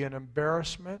 it would be an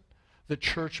embarrassment. The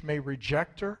church may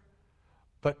reject her.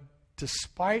 But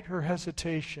despite her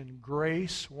hesitation,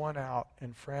 grace won out,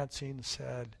 and Francine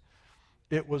said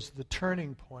it was the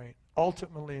turning point.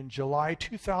 Ultimately, in July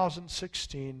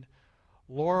 2016,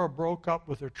 Laura broke up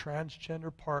with her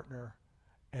transgender partner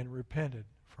and repented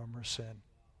from her sin.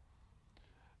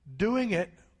 Doing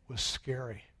it was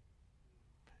scary.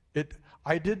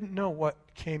 I didn't know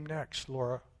what came next,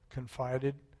 Laura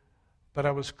confided, but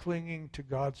I was clinging to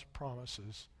God's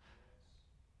promises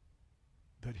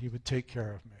that He would take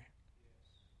care of me.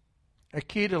 A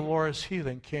key to Laura's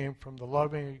healing came from the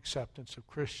loving acceptance of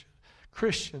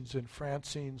Christians in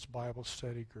Francine's Bible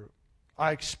study group.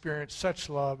 I experienced such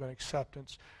love and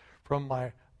acceptance from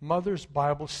my mother's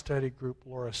Bible study group,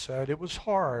 Laura said. It was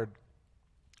hard,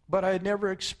 But I had never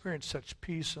experienced such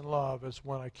peace and love as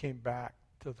when I came back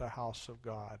to the house of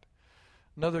God.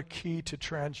 Another key to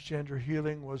transgender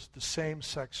healing was the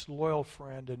same-sex loyal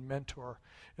friend and mentor.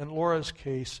 In Laura's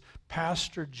case,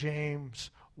 Pastor James'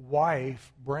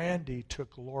 wife, Brandy,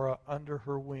 took Laura under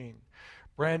her wing.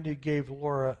 Brandy gave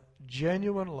Laura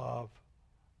genuine love,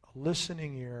 a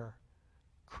listening ear,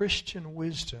 Christian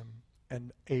wisdom,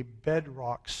 and a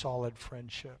bedrock solid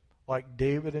friendship, like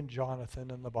David and Jonathan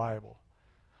in the Bible.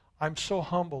 I'm so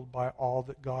humbled by all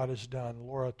that God has done,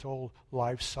 Laura told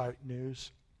LifeSite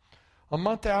News. A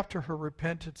month after her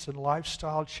repentance and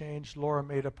lifestyle change, Laura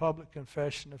made a public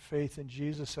confession of faith in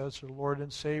Jesus as her Lord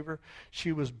and Savior.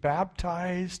 She was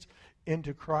baptized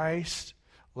into Christ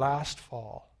last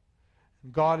fall.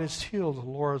 And God has healed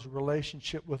Laura's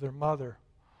relationship with her mother.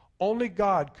 Only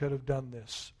God could have done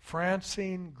this.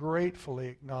 Francine gratefully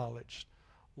acknowledged.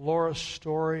 Laura's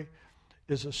story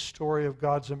is a story of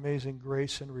God's amazing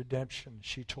grace and redemption,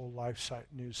 she told LifeSite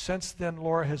News. Since then,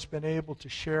 Laura has been able to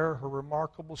share her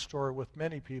remarkable story with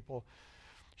many people.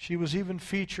 She was even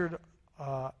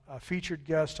a featured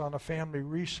guest on a Family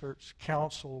Research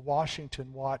Council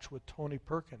Washington Watch with Tony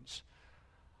Perkins.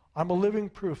 I'm a living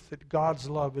proof that God's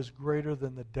love is greater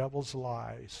than the devil's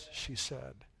lies, she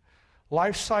said.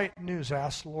 LifeSite News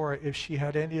asked Laura if she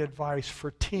had any advice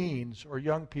for teens or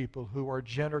young people who are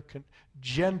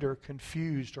gender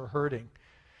confused or hurting.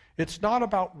 It's not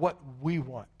about what we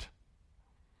want.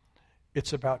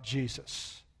 It's about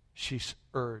Jesus, she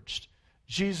urged.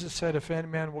 Jesus said, if any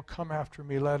man will come after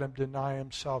me, let him deny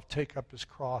himself, take up his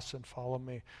cross, and follow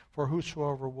me. For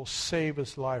whosoever will save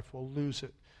his life will lose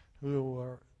it.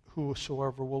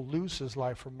 Whosoever will lose his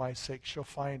life for my sake shall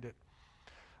find it.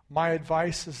 My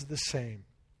advice is the same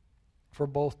for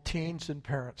both teens and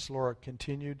parents, Laura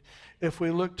continued. If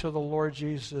we look to the Lord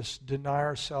Jesus, deny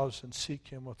ourselves, and seek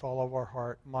him with all of our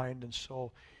heart, mind, and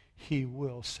soul, he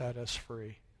will set us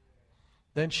free.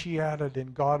 Then she added,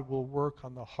 and God will work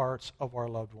on the hearts of our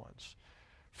loved ones.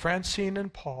 Francine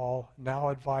and Paul now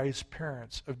advise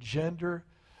parents of gender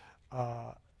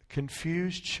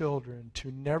confused children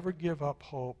to never give up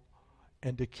hope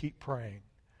and to keep praying.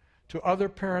 To other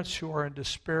parents who are in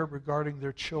despair regarding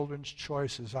their children's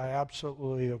choices, I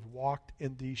absolutely have walked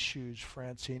in these shoes,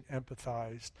 Francine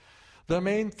empathized. The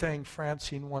main thing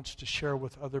Francine wants to share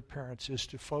with other parents is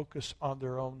to focus on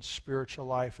their own spiritual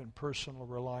life and personal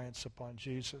reliance upon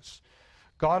Jesus.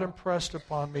 God impressed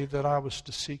upon me that I was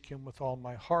to seek him with all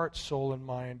my heart, soul, and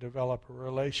mind, develop a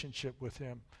relationship with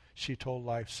him, she told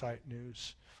LifeSite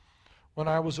News. When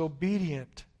I was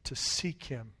obedient to seek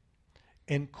him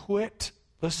and quit,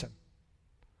 listen,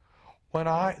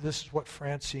 this is what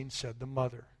Francine said, the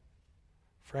mother.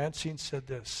 Francine said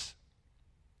this.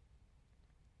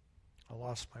 I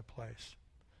lost my place.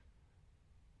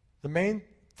 The main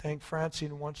thing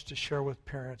Francine wants to share with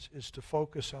parents is to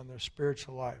focus on their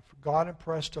spiritual life. God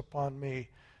impressed upon me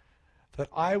that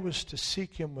I was to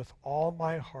seek him with all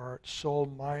my heart, soul,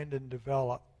 mind, and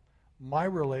develop my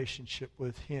relationship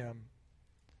with him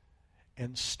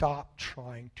and stop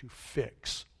trying to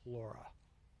fix Laura.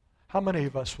 How many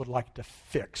of us would like to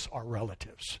fix our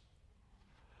relatives?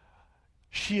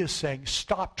 She is saying,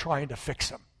 stop trying to fix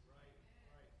them.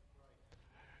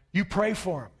 You pray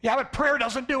for them. Yeah, but prayer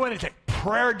doesn't do anything.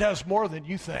 Prayer does more than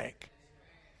you think.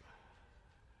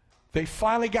 They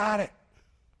finally got it.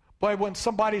 Boy, when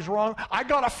somebody's wrong, I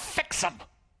got to fix them.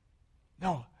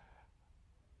 No.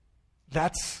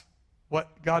 That's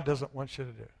what God doesn't want you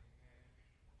to do.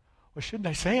 Well, shouldn't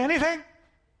I say anything?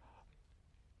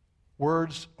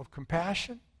 Words of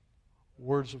compassion,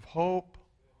 words of hope,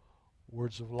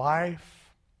 words of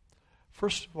life.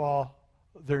 First of all,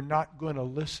 they're not going to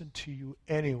listen to you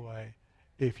anyway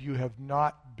if you have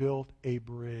not built a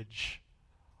bridge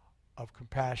of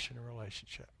compassion and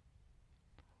relationship.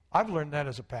 I've learned that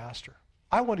as a pastor.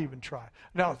 I won't even try.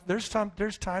 Now, there's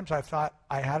times I thought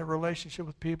I had a relationship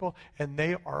with people and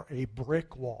they are a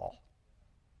brick wall.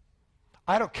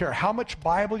 I don't care how much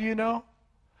Bible you know.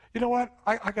 You know what?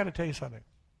 I got to tell you something.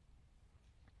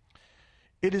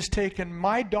 It has taken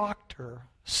my doctor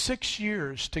 6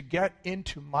 years to get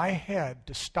into my head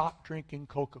to stop drinking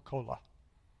Coca-Cola.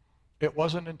 It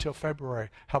wasn't until February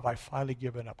have I finally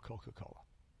given up Coca-Cola.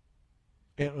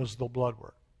 It was the blood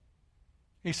work.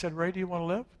 He said, Ray, do you want to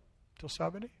live till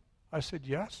 70? I said,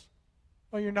 yes.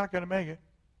 Well, you're not going to make it.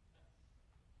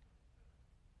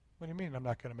 What do you mean I'm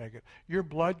not going to make it? Your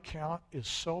blood count is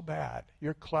so bad.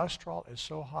 Your cholesterol is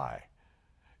so high.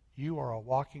 You are a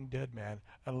walking dead man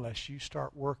unless you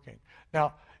start working.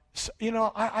 Now,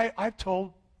 I've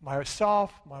told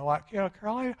myself, my wife,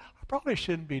 Caroline, I probably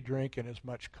shouldn't be drinking as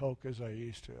much Coke as I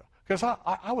used to. Because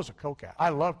I was a Coke addict. I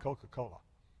love Coca-Cola.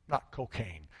 not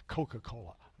cocaine,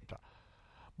 Coca-Cola.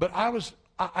 But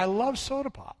I love soda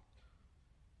pop.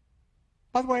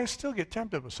 By the way, I still get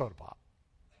tempted with soda pop.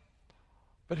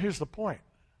 But here's the point.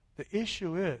 The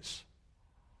issue is,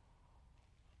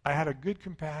 I had a good,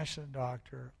 compassionate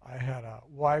doctor. I had a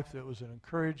wife that was an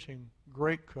encouraging,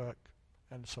 great cook,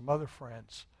 and some other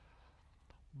friends.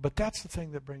 But that's the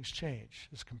thing that brings change,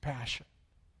 is compassion.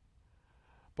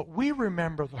 But we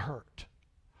remember the hurt.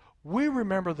 We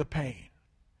remember the pain.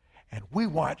 And we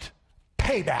want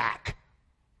payback.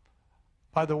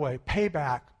 By the way,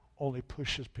 payback only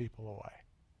pushes people away.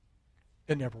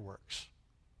 It never works.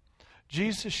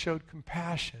 Jesus showed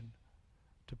compassion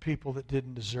to people that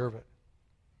didn't deserve it.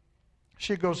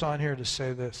 She goes on here to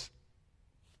say this.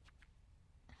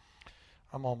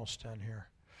 I'm almost done here.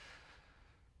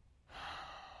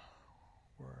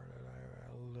 Where did I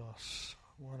lose?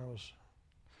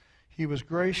 He was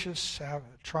gracious,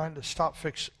 trying to stop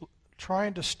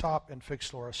and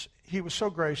fix Laura. He was so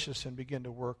gracious and began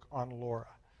to work on Laura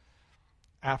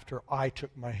after I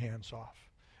took my hands off.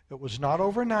 It was not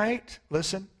overnight.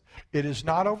 Listen, it is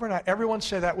not overnight. Everyone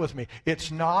say that with me. It's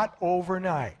not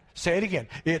overnight. Say it again.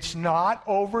 It's not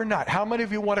overnight. How many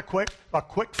of you want a quick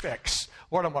fix?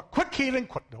 Lord, I want quick healing,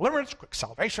 quick deliverance, quick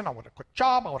salvation. I want a quick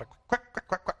job. I want a quick.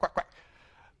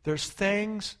 There's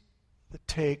things that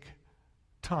take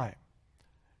time.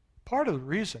 Part of the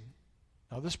reason,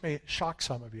 now this may shock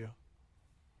some of you,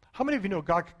 how many of you know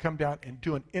God could come down and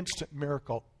do an instant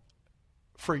miracle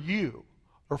for you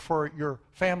or for your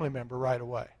family member right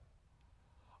away?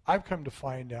 I've come to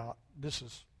find out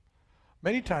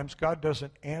many times God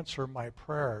doesn't answer my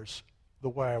prayers the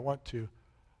way I want to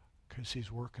because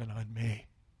He's working on me.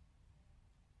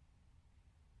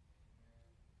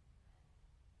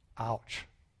 Ouch.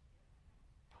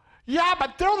 Yeah,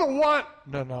 but they're the one.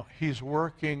 No, He's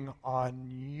working on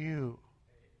you.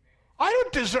 I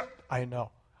don't deserve. I know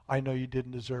you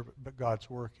didn't deserve it, but God's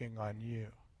working on you.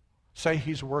 Say,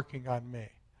 He's working on me.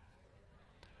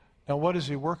 Now, what is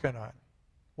He working on?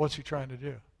 What's He trying to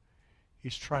do?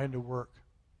 He's trying to work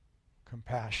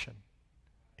compassion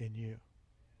in you.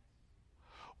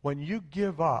 When you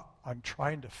give up on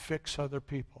trying to fix other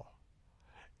people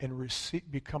and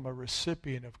become a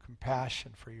recipient of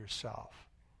compassion for yourself,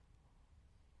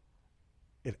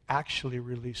 it actually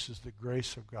releases the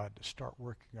grace of God to start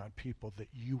working on people that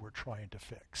you were trying to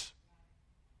fix.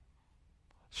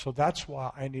 So that's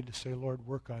why I need to say, Lord,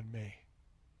 work on me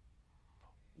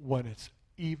when it's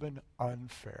even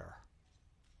unfair.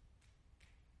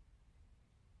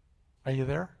 Are you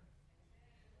there?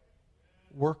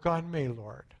 Work on me,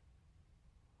 Lord.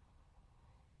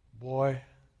 Boy,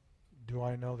 do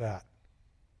I know that.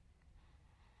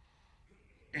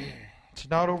 It's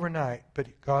not overnight,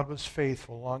 but God was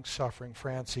faithful, long-suffering.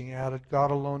 Francine added, God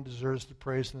alone deserves the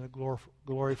praise and the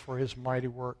glory for His mighty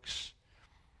works.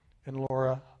 And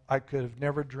Laura, I could have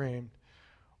never dreamed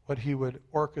what He would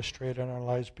orchestrate in our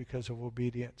lives because of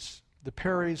obedience. The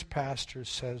Perry's pastor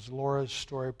says Laura's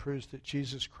story proves that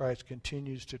Jesus Christ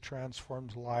continues to transform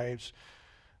lives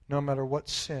no matter what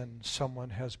sin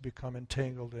someone has become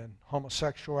entangled in.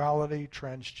 Homosexuality,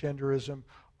 transgenderism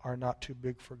are not too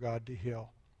big for God to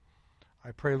heal. I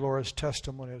pray Laura's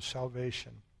testimony of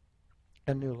salvation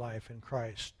and new life in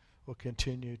Christ will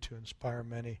continue to inspire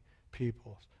many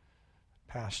people,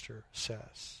 Pastor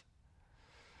says.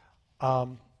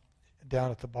 Down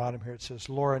at the bottom here it says,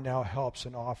 Laura now helps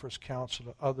and offers counsel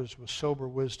to others with sober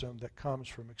wisdom that comes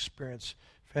from experience.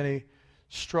 If any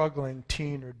struggling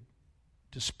teen or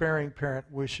despairing parent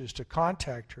wishes to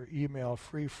contact her, email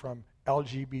free from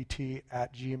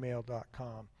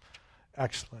lgbt@gmail.com.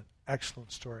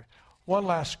 Excellent story. One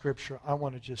last scripture. I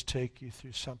want to just take you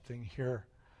through something here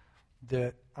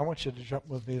that I want you to jump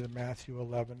with me to Matthew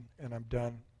 11, and I'm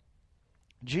done.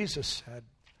 Jesus said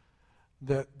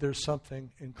that there's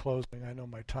something in closing. I know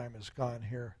my time is gone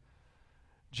here.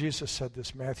 Jesus said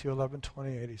this, Matthew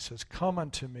 11:28. He says, Come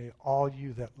unto me, all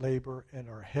you that labor and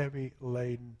are heavy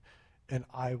laden, and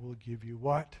I will give you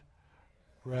what?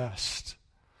 Rest.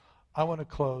 I want to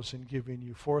close in giving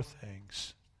you 4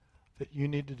 things that you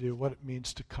need to do, what it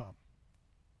means to come.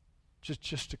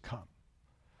 Just to come.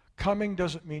 Coming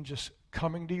doesn't mean just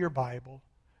coming to your Bible.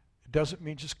 It doesn't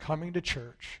mean just coming to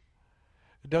church.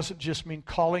 It doesn't just mean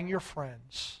calling your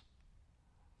friends.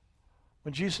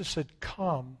 When Jesus said,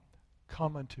 come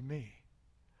unto me.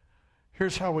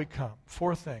 Here's how we come.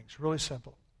 4 things, really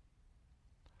simple.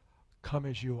 Come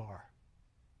as you are.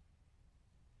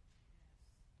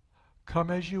 Come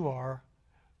as you are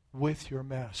with your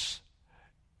mess.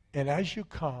 And as you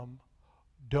come,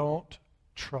 don't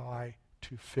try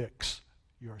to fix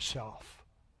yourself.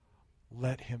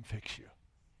 Let Him fix you.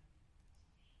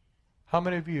 How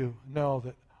many of you know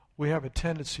that we have a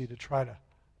tendency to try to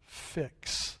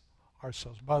fix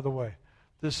ourselves? By the way,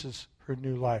 this is her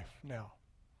new life now.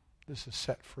 This is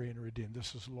set free and redeemed.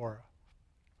 This is Laura.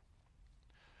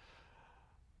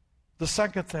 The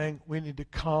second thing, we need to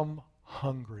come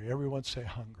hungry. Everyone say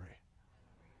hungry.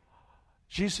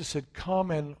 Jesus said, come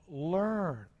and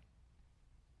learn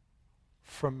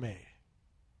from me.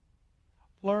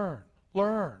 Learn.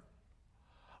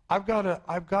 I've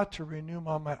got to renew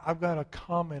my mind. I've got to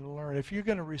come and learn. If you're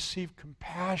going to receive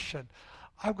compassion,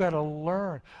 I've got to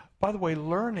learn. By the way,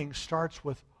 learning starts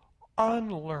with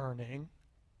unlearning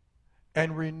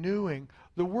and renewing.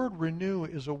 The word renew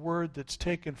is a word that's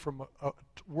taken from a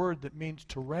word that means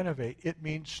to renovate. It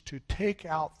means to take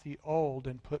out the old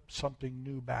and put something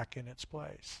new back in its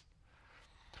place.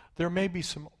 There may be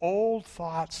some old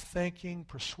thoughts, thinking,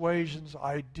 persuasions,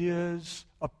 ideas,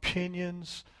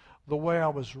 opinions, the way I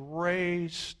was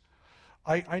raised.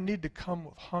 I need to come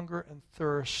with hunger and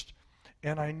thirst,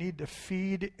 and I need to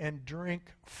feed and drink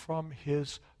from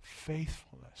His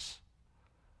faithfulness.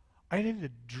 I need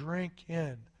to drink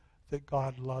in that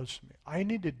God loves me. I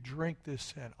need to drink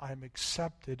this in. I'm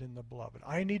accepted in the beloved.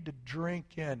 I need to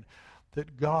drink in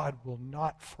that God will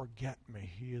not forget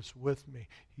me. He is with me.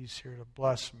 He's here to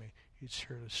bless me. He's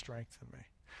here to strengthen me.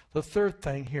 The third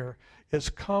thing here is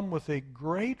come with a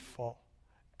grateful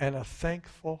and a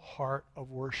thankful heart of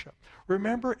worship.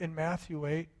 Remember in Matthew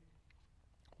 8,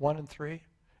 1 and 3,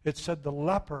 it said the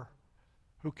leper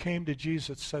who came to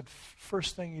Jesus said,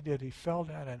 first thing he did, he fell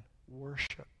down and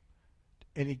worshiped.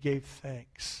 And he gave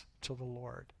thanks to the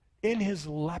Lord in his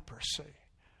leprosy.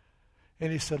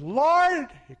 And he said, Lord,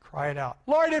 he cried out,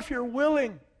 Lord, if you're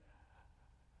willing,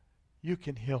 you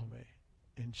can heal me.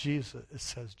 And Jesus, it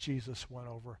says Jesus went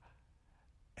over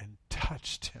and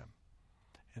touched him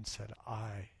and said,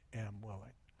 I am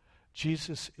willing.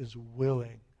 Jesus is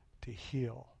willing to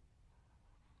heal.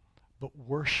 But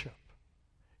worship.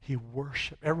 He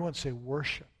worshiped. Everyone say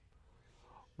worship.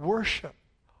 Worship.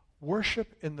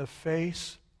 Worship in the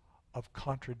face of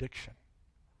contradiction.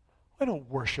 I don't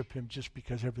worship him just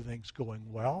because everything's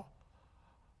going well.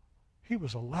 He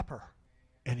was a leper,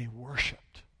 and he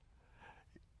worshiped.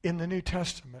 In the New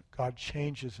Testament, God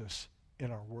changes us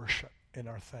in our worship, in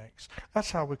our thanks.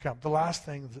 That's how we come. The last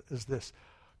thing is this.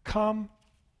 Come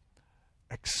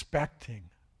expecting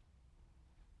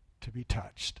to be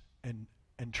touched and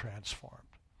transformed.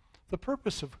 The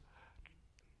purpose of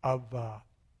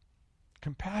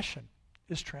compassion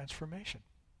is transformation.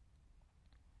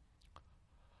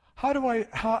 How do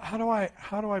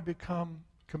I become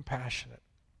compassionate?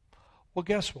 Well,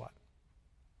 guess what?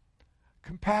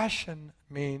 Compassion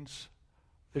means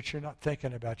that you're not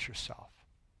thinking about yourself.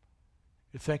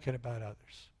 You're thinking about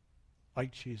others,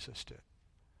 like Jesus did.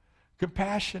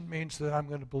 Compassion means that I'm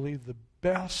going to believe the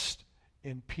best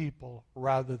in people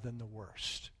rather than the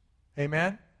worst.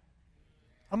 Amen?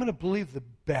 I'm going to believe the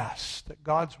best, that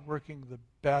God's working the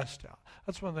best out.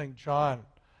 That's one thing John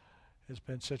has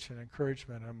been such an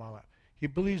encouragement in my life. He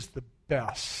believes the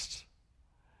best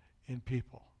in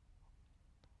people.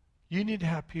 You need to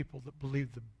have people that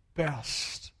believe the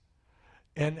best.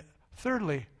 And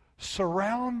thirdly,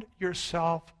 surround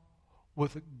yourself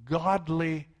with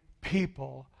godly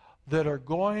people that are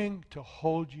going to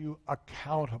hold you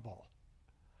accountable.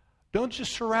 Don't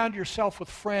just surround yourself with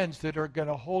friends that are going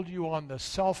to hold you on the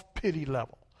self-pity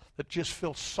level, that just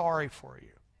feel sorry for you.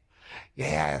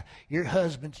 Yeah, your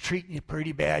husband's treating you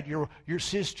pretty bad. Your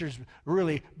sister's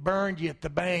really burned you at the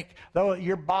bank. Though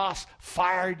your boss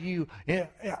fired you and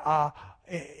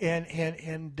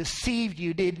deceived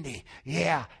you, didn't he?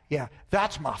 Yeah,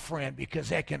 that's my friend because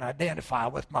they can identify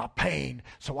with my pain.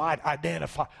 So I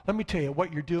identify. Let me tell you,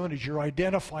 what you're doing is you're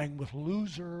identifying with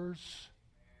losers.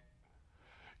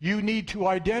 You need to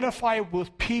identify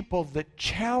with people that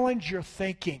challenge your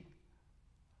thinking.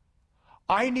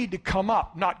 I need to come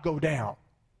up, not go down.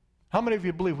 How many of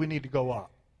you believe we need to go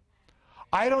up?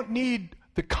 I don't need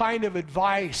the kind of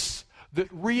advice that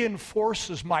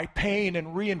reinforces my pain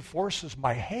and reinforces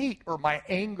my hate or my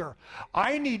anger.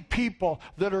 I need people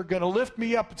that are going to lift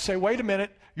me up and say, wait a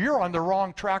minute, you're on the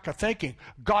wrong track of thinking.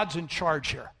 God's in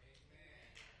charge here.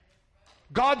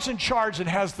 God's in charge and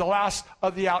has the last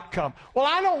of the outcome. Well,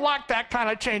 I don't like that kind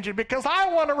of changing because I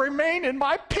want to remain in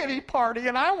my pity party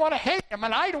and I want to hate him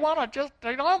and I want to just,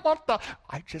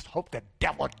 I just hope the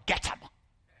devil gets him.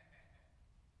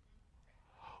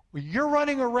 When you're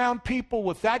running around people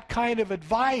with that kind of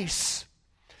advice,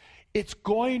 it's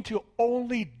going to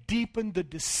only deepen the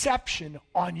deception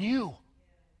on you.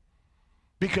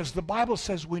 Because the Bible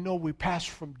says we know we pass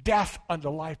from death unto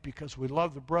life because we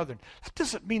love the brethren. That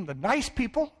doesn't mean the nice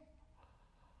people.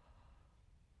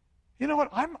 You know what?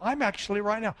 I'm actually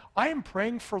right now, I am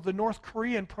praying for the North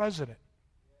Korean president,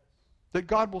 that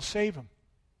God will save him.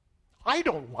 I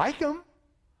don't like him,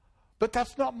 but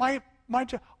that's not my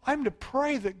job. I'm to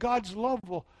pray that God's love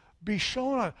will be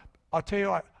shown on. I'll tell you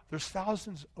what, there's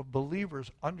thousands of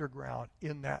believers underground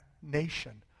in that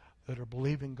nation that are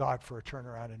believing God for a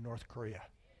turnaround in North Korea.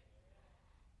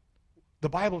 The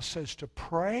Bible says to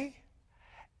pray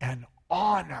and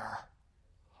honor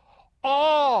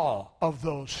all of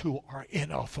those who are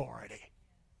in authority.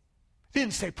 It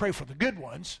didn't say pray for the good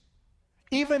ones.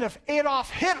 Even if Adolf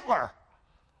Hitler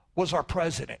was our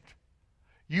president,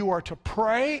 you are to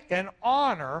pray and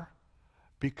honor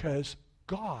because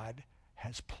God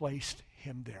has placed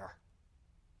him there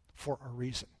for a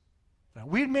reason. Now,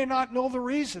 we may not know the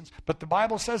reasons, but the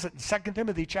Bible says it in 2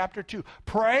 Timothy chapter 2.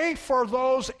 Pray for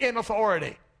those in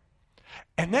authority.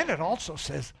 And then it also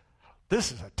says,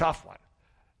 this is a tough one,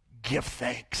 give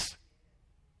thanks.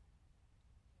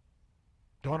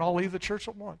 Don't all leave the church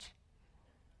at once.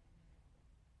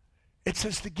 It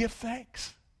says to give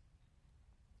thanks.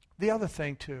 The other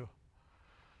thing, too,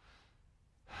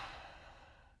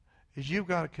 is you've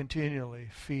got to continually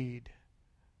feed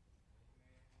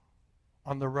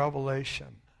on the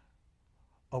revelation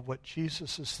of what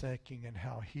Jesus is thinking and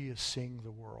how he is seeing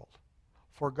the world.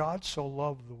 For God so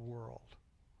loved the world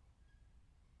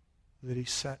that he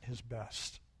sent his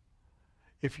best.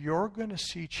 If you're going to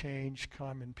see change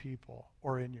come in people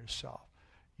or in yourself,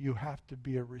 you have to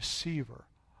be a receiver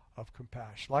of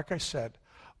compassion. Like I said,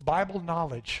 Bible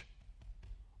knowledge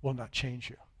will not change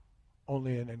you.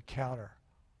 Only an encounter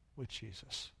with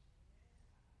Jesus.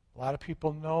 A lot of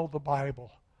people know the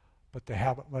Bible, but they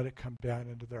haven't let it come down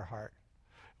into their heart.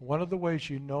 One of the ways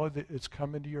you know that it's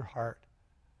come into your heart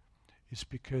is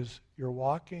because you're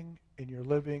walking and you're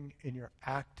living and you're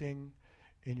acting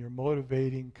and you're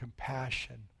motivating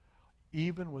compassion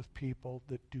even with people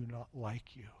that do not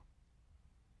like you.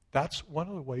 That's one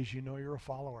of the ways you know you're a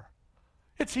follower.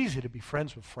 It's easy to be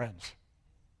friends with friends.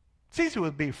 It's easy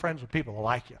to be friends with people that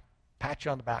like you. Pat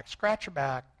you on the back, scratch your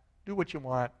back, do what you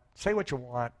want, say what you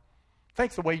want,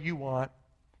 think the way you want.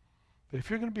 But if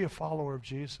you're going to be a follower of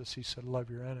Jesus, he said, love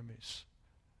your enemies.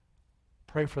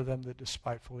 Pray for them that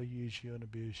despitefully use you and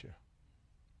abuse you.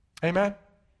 Amen?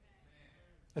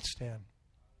 Let's stand.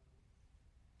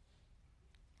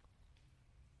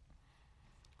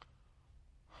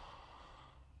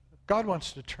 God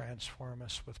wants to transform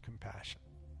us with compassion.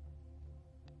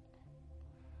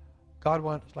 God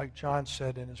wants, like John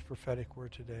said in his prophetic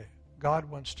word today, God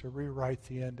wants to rewrite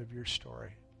the end of your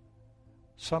story.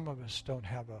 Some of us don't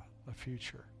have a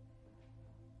future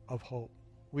of hope.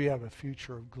 We have a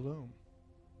future of gloom.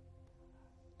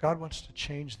 God wants to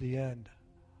change the end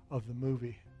of the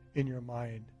movie in your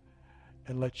mind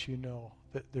and let you know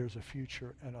that there's a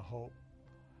future and a hope,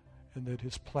 and that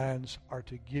his plans are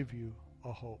to give you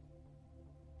a hope.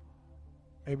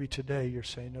 Maybe today you're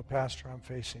saying, no, Pastor, I'm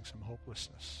facing some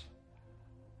hopelessness.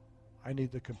 I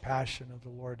need the compassion of the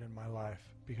Lord in my life,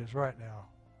 because right now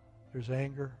there's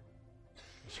anger,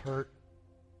 there's hurt,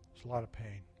 there's a lot of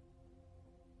pain.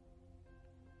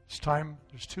 It's time.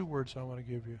 There's two words I want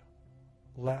to give you.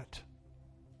 Let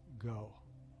go.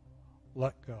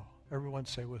 Let go. Everyone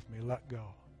say with me, let go.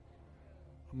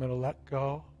 I'm going to let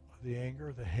go of the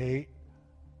anger, the hate.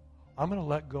 I'm going to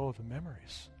let go of the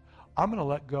memories. I'm going to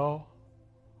let go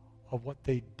of what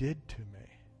they did to me.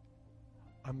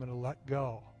 I'm going to let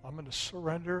go. I'm going to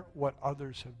surrender what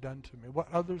others have done to me, what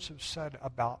others have said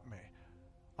about me.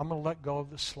 I'm going to let go of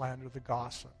the slander, the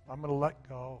gossip. I'm going to let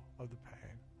go of the pain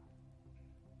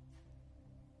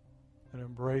and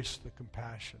embrace the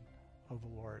compassion of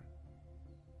the Lord.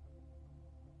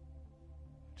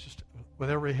 Just with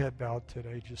every head bowed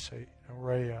today, just say,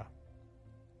 Ray,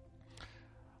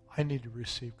 I need to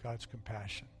receive God's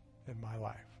compassion in my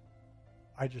life.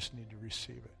 I just need to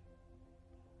receive it.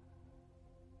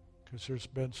 Because there's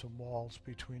been some walls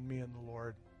between me and the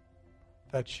Lord.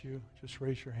 If that's you, just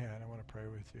raise your hand. I want to pray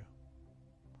with you.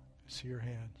 I see your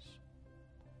hands.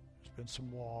 There's been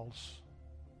some walls.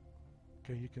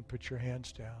 Okay, you can put your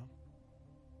hands down.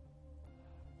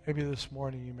 Maybe this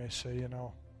morning you may say,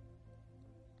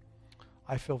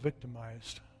 I feel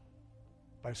victimized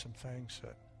by some things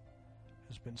that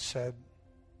has been said,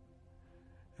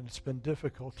 and it's been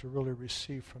difficult to really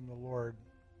receive from the Lord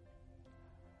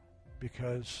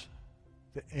because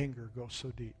the anger goes so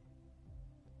deep.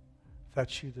 If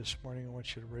that's you this morning, I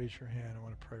want you to raise your hand. I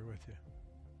want to pray with you.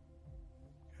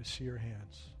 I see your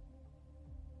hands.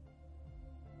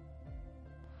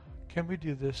 Can we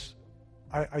do this?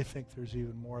 I think there's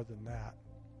even more than that.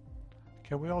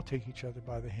 Can we all take each other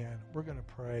by the hand? We're going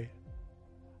to pray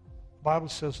The Bible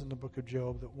says in the book of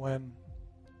Job that when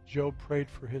Job prayed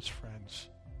for his friends,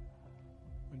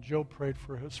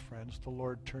 the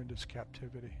Lord turned his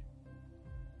captivity.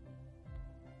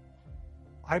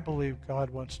 I believe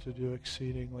God wants to do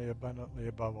exceedingly abundantly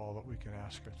above all that we can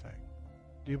ask or think.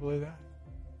 Do you believe that?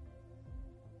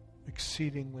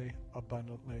 Exceedingly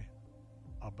abundantly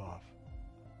above.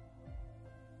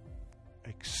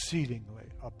 Exceedingly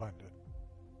abundant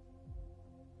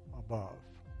above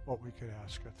what we could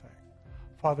ask or think.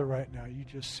 Father, right now, you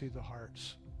just see the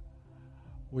hearts.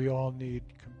 We all need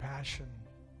compassion.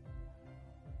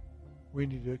 We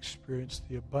need to experience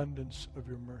the abundance of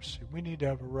your mercy. We need to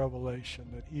have a revelation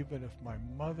that even if my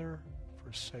mother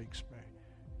forsakes me,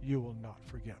 you will not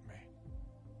forget me.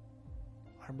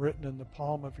 I'm written in the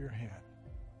palm of your hand.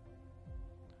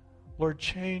 Lord,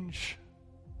 change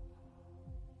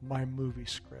my movie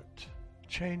script.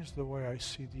 Change the way I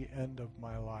see the end of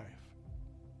my life.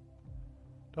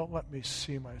 Don't let me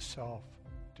see myself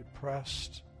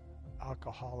depressed,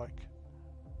 alcoholic,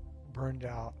 burned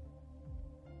out,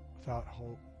 without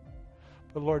hope.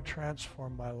 But Lord,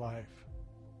 transform my life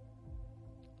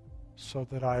so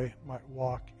that I might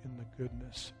walk in the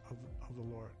goodness of the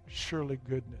Lord. Surely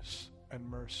goodness and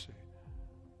mercy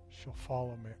shall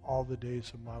follow me all the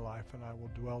days of my life, and I will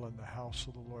dwell in the house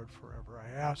of the Lord forever.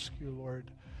 I ask you,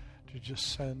 Lord, to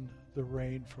just send the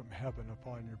rain from heaven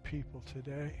upon your people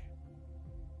today.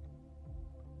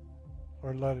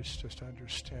 Lord, let us just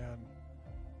understand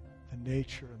the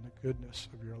nature and the goodness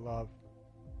of your love,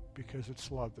 because it's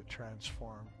love that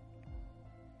transforms.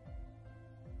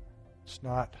 It's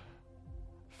not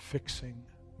fixing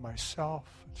myself.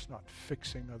 It's not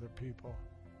fixing other people.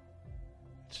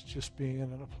 It's just being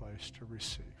in a place to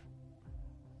receive.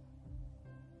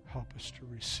 Help us to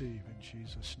receive in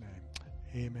Jesus'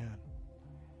 name. Amen.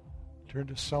 Turn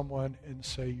to someone and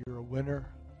say, you're a winner.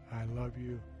 I love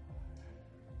you.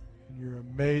 And you're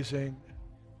amazing.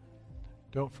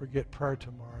 Don't forget prayer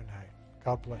tomorrow night.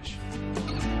 God bless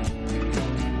you.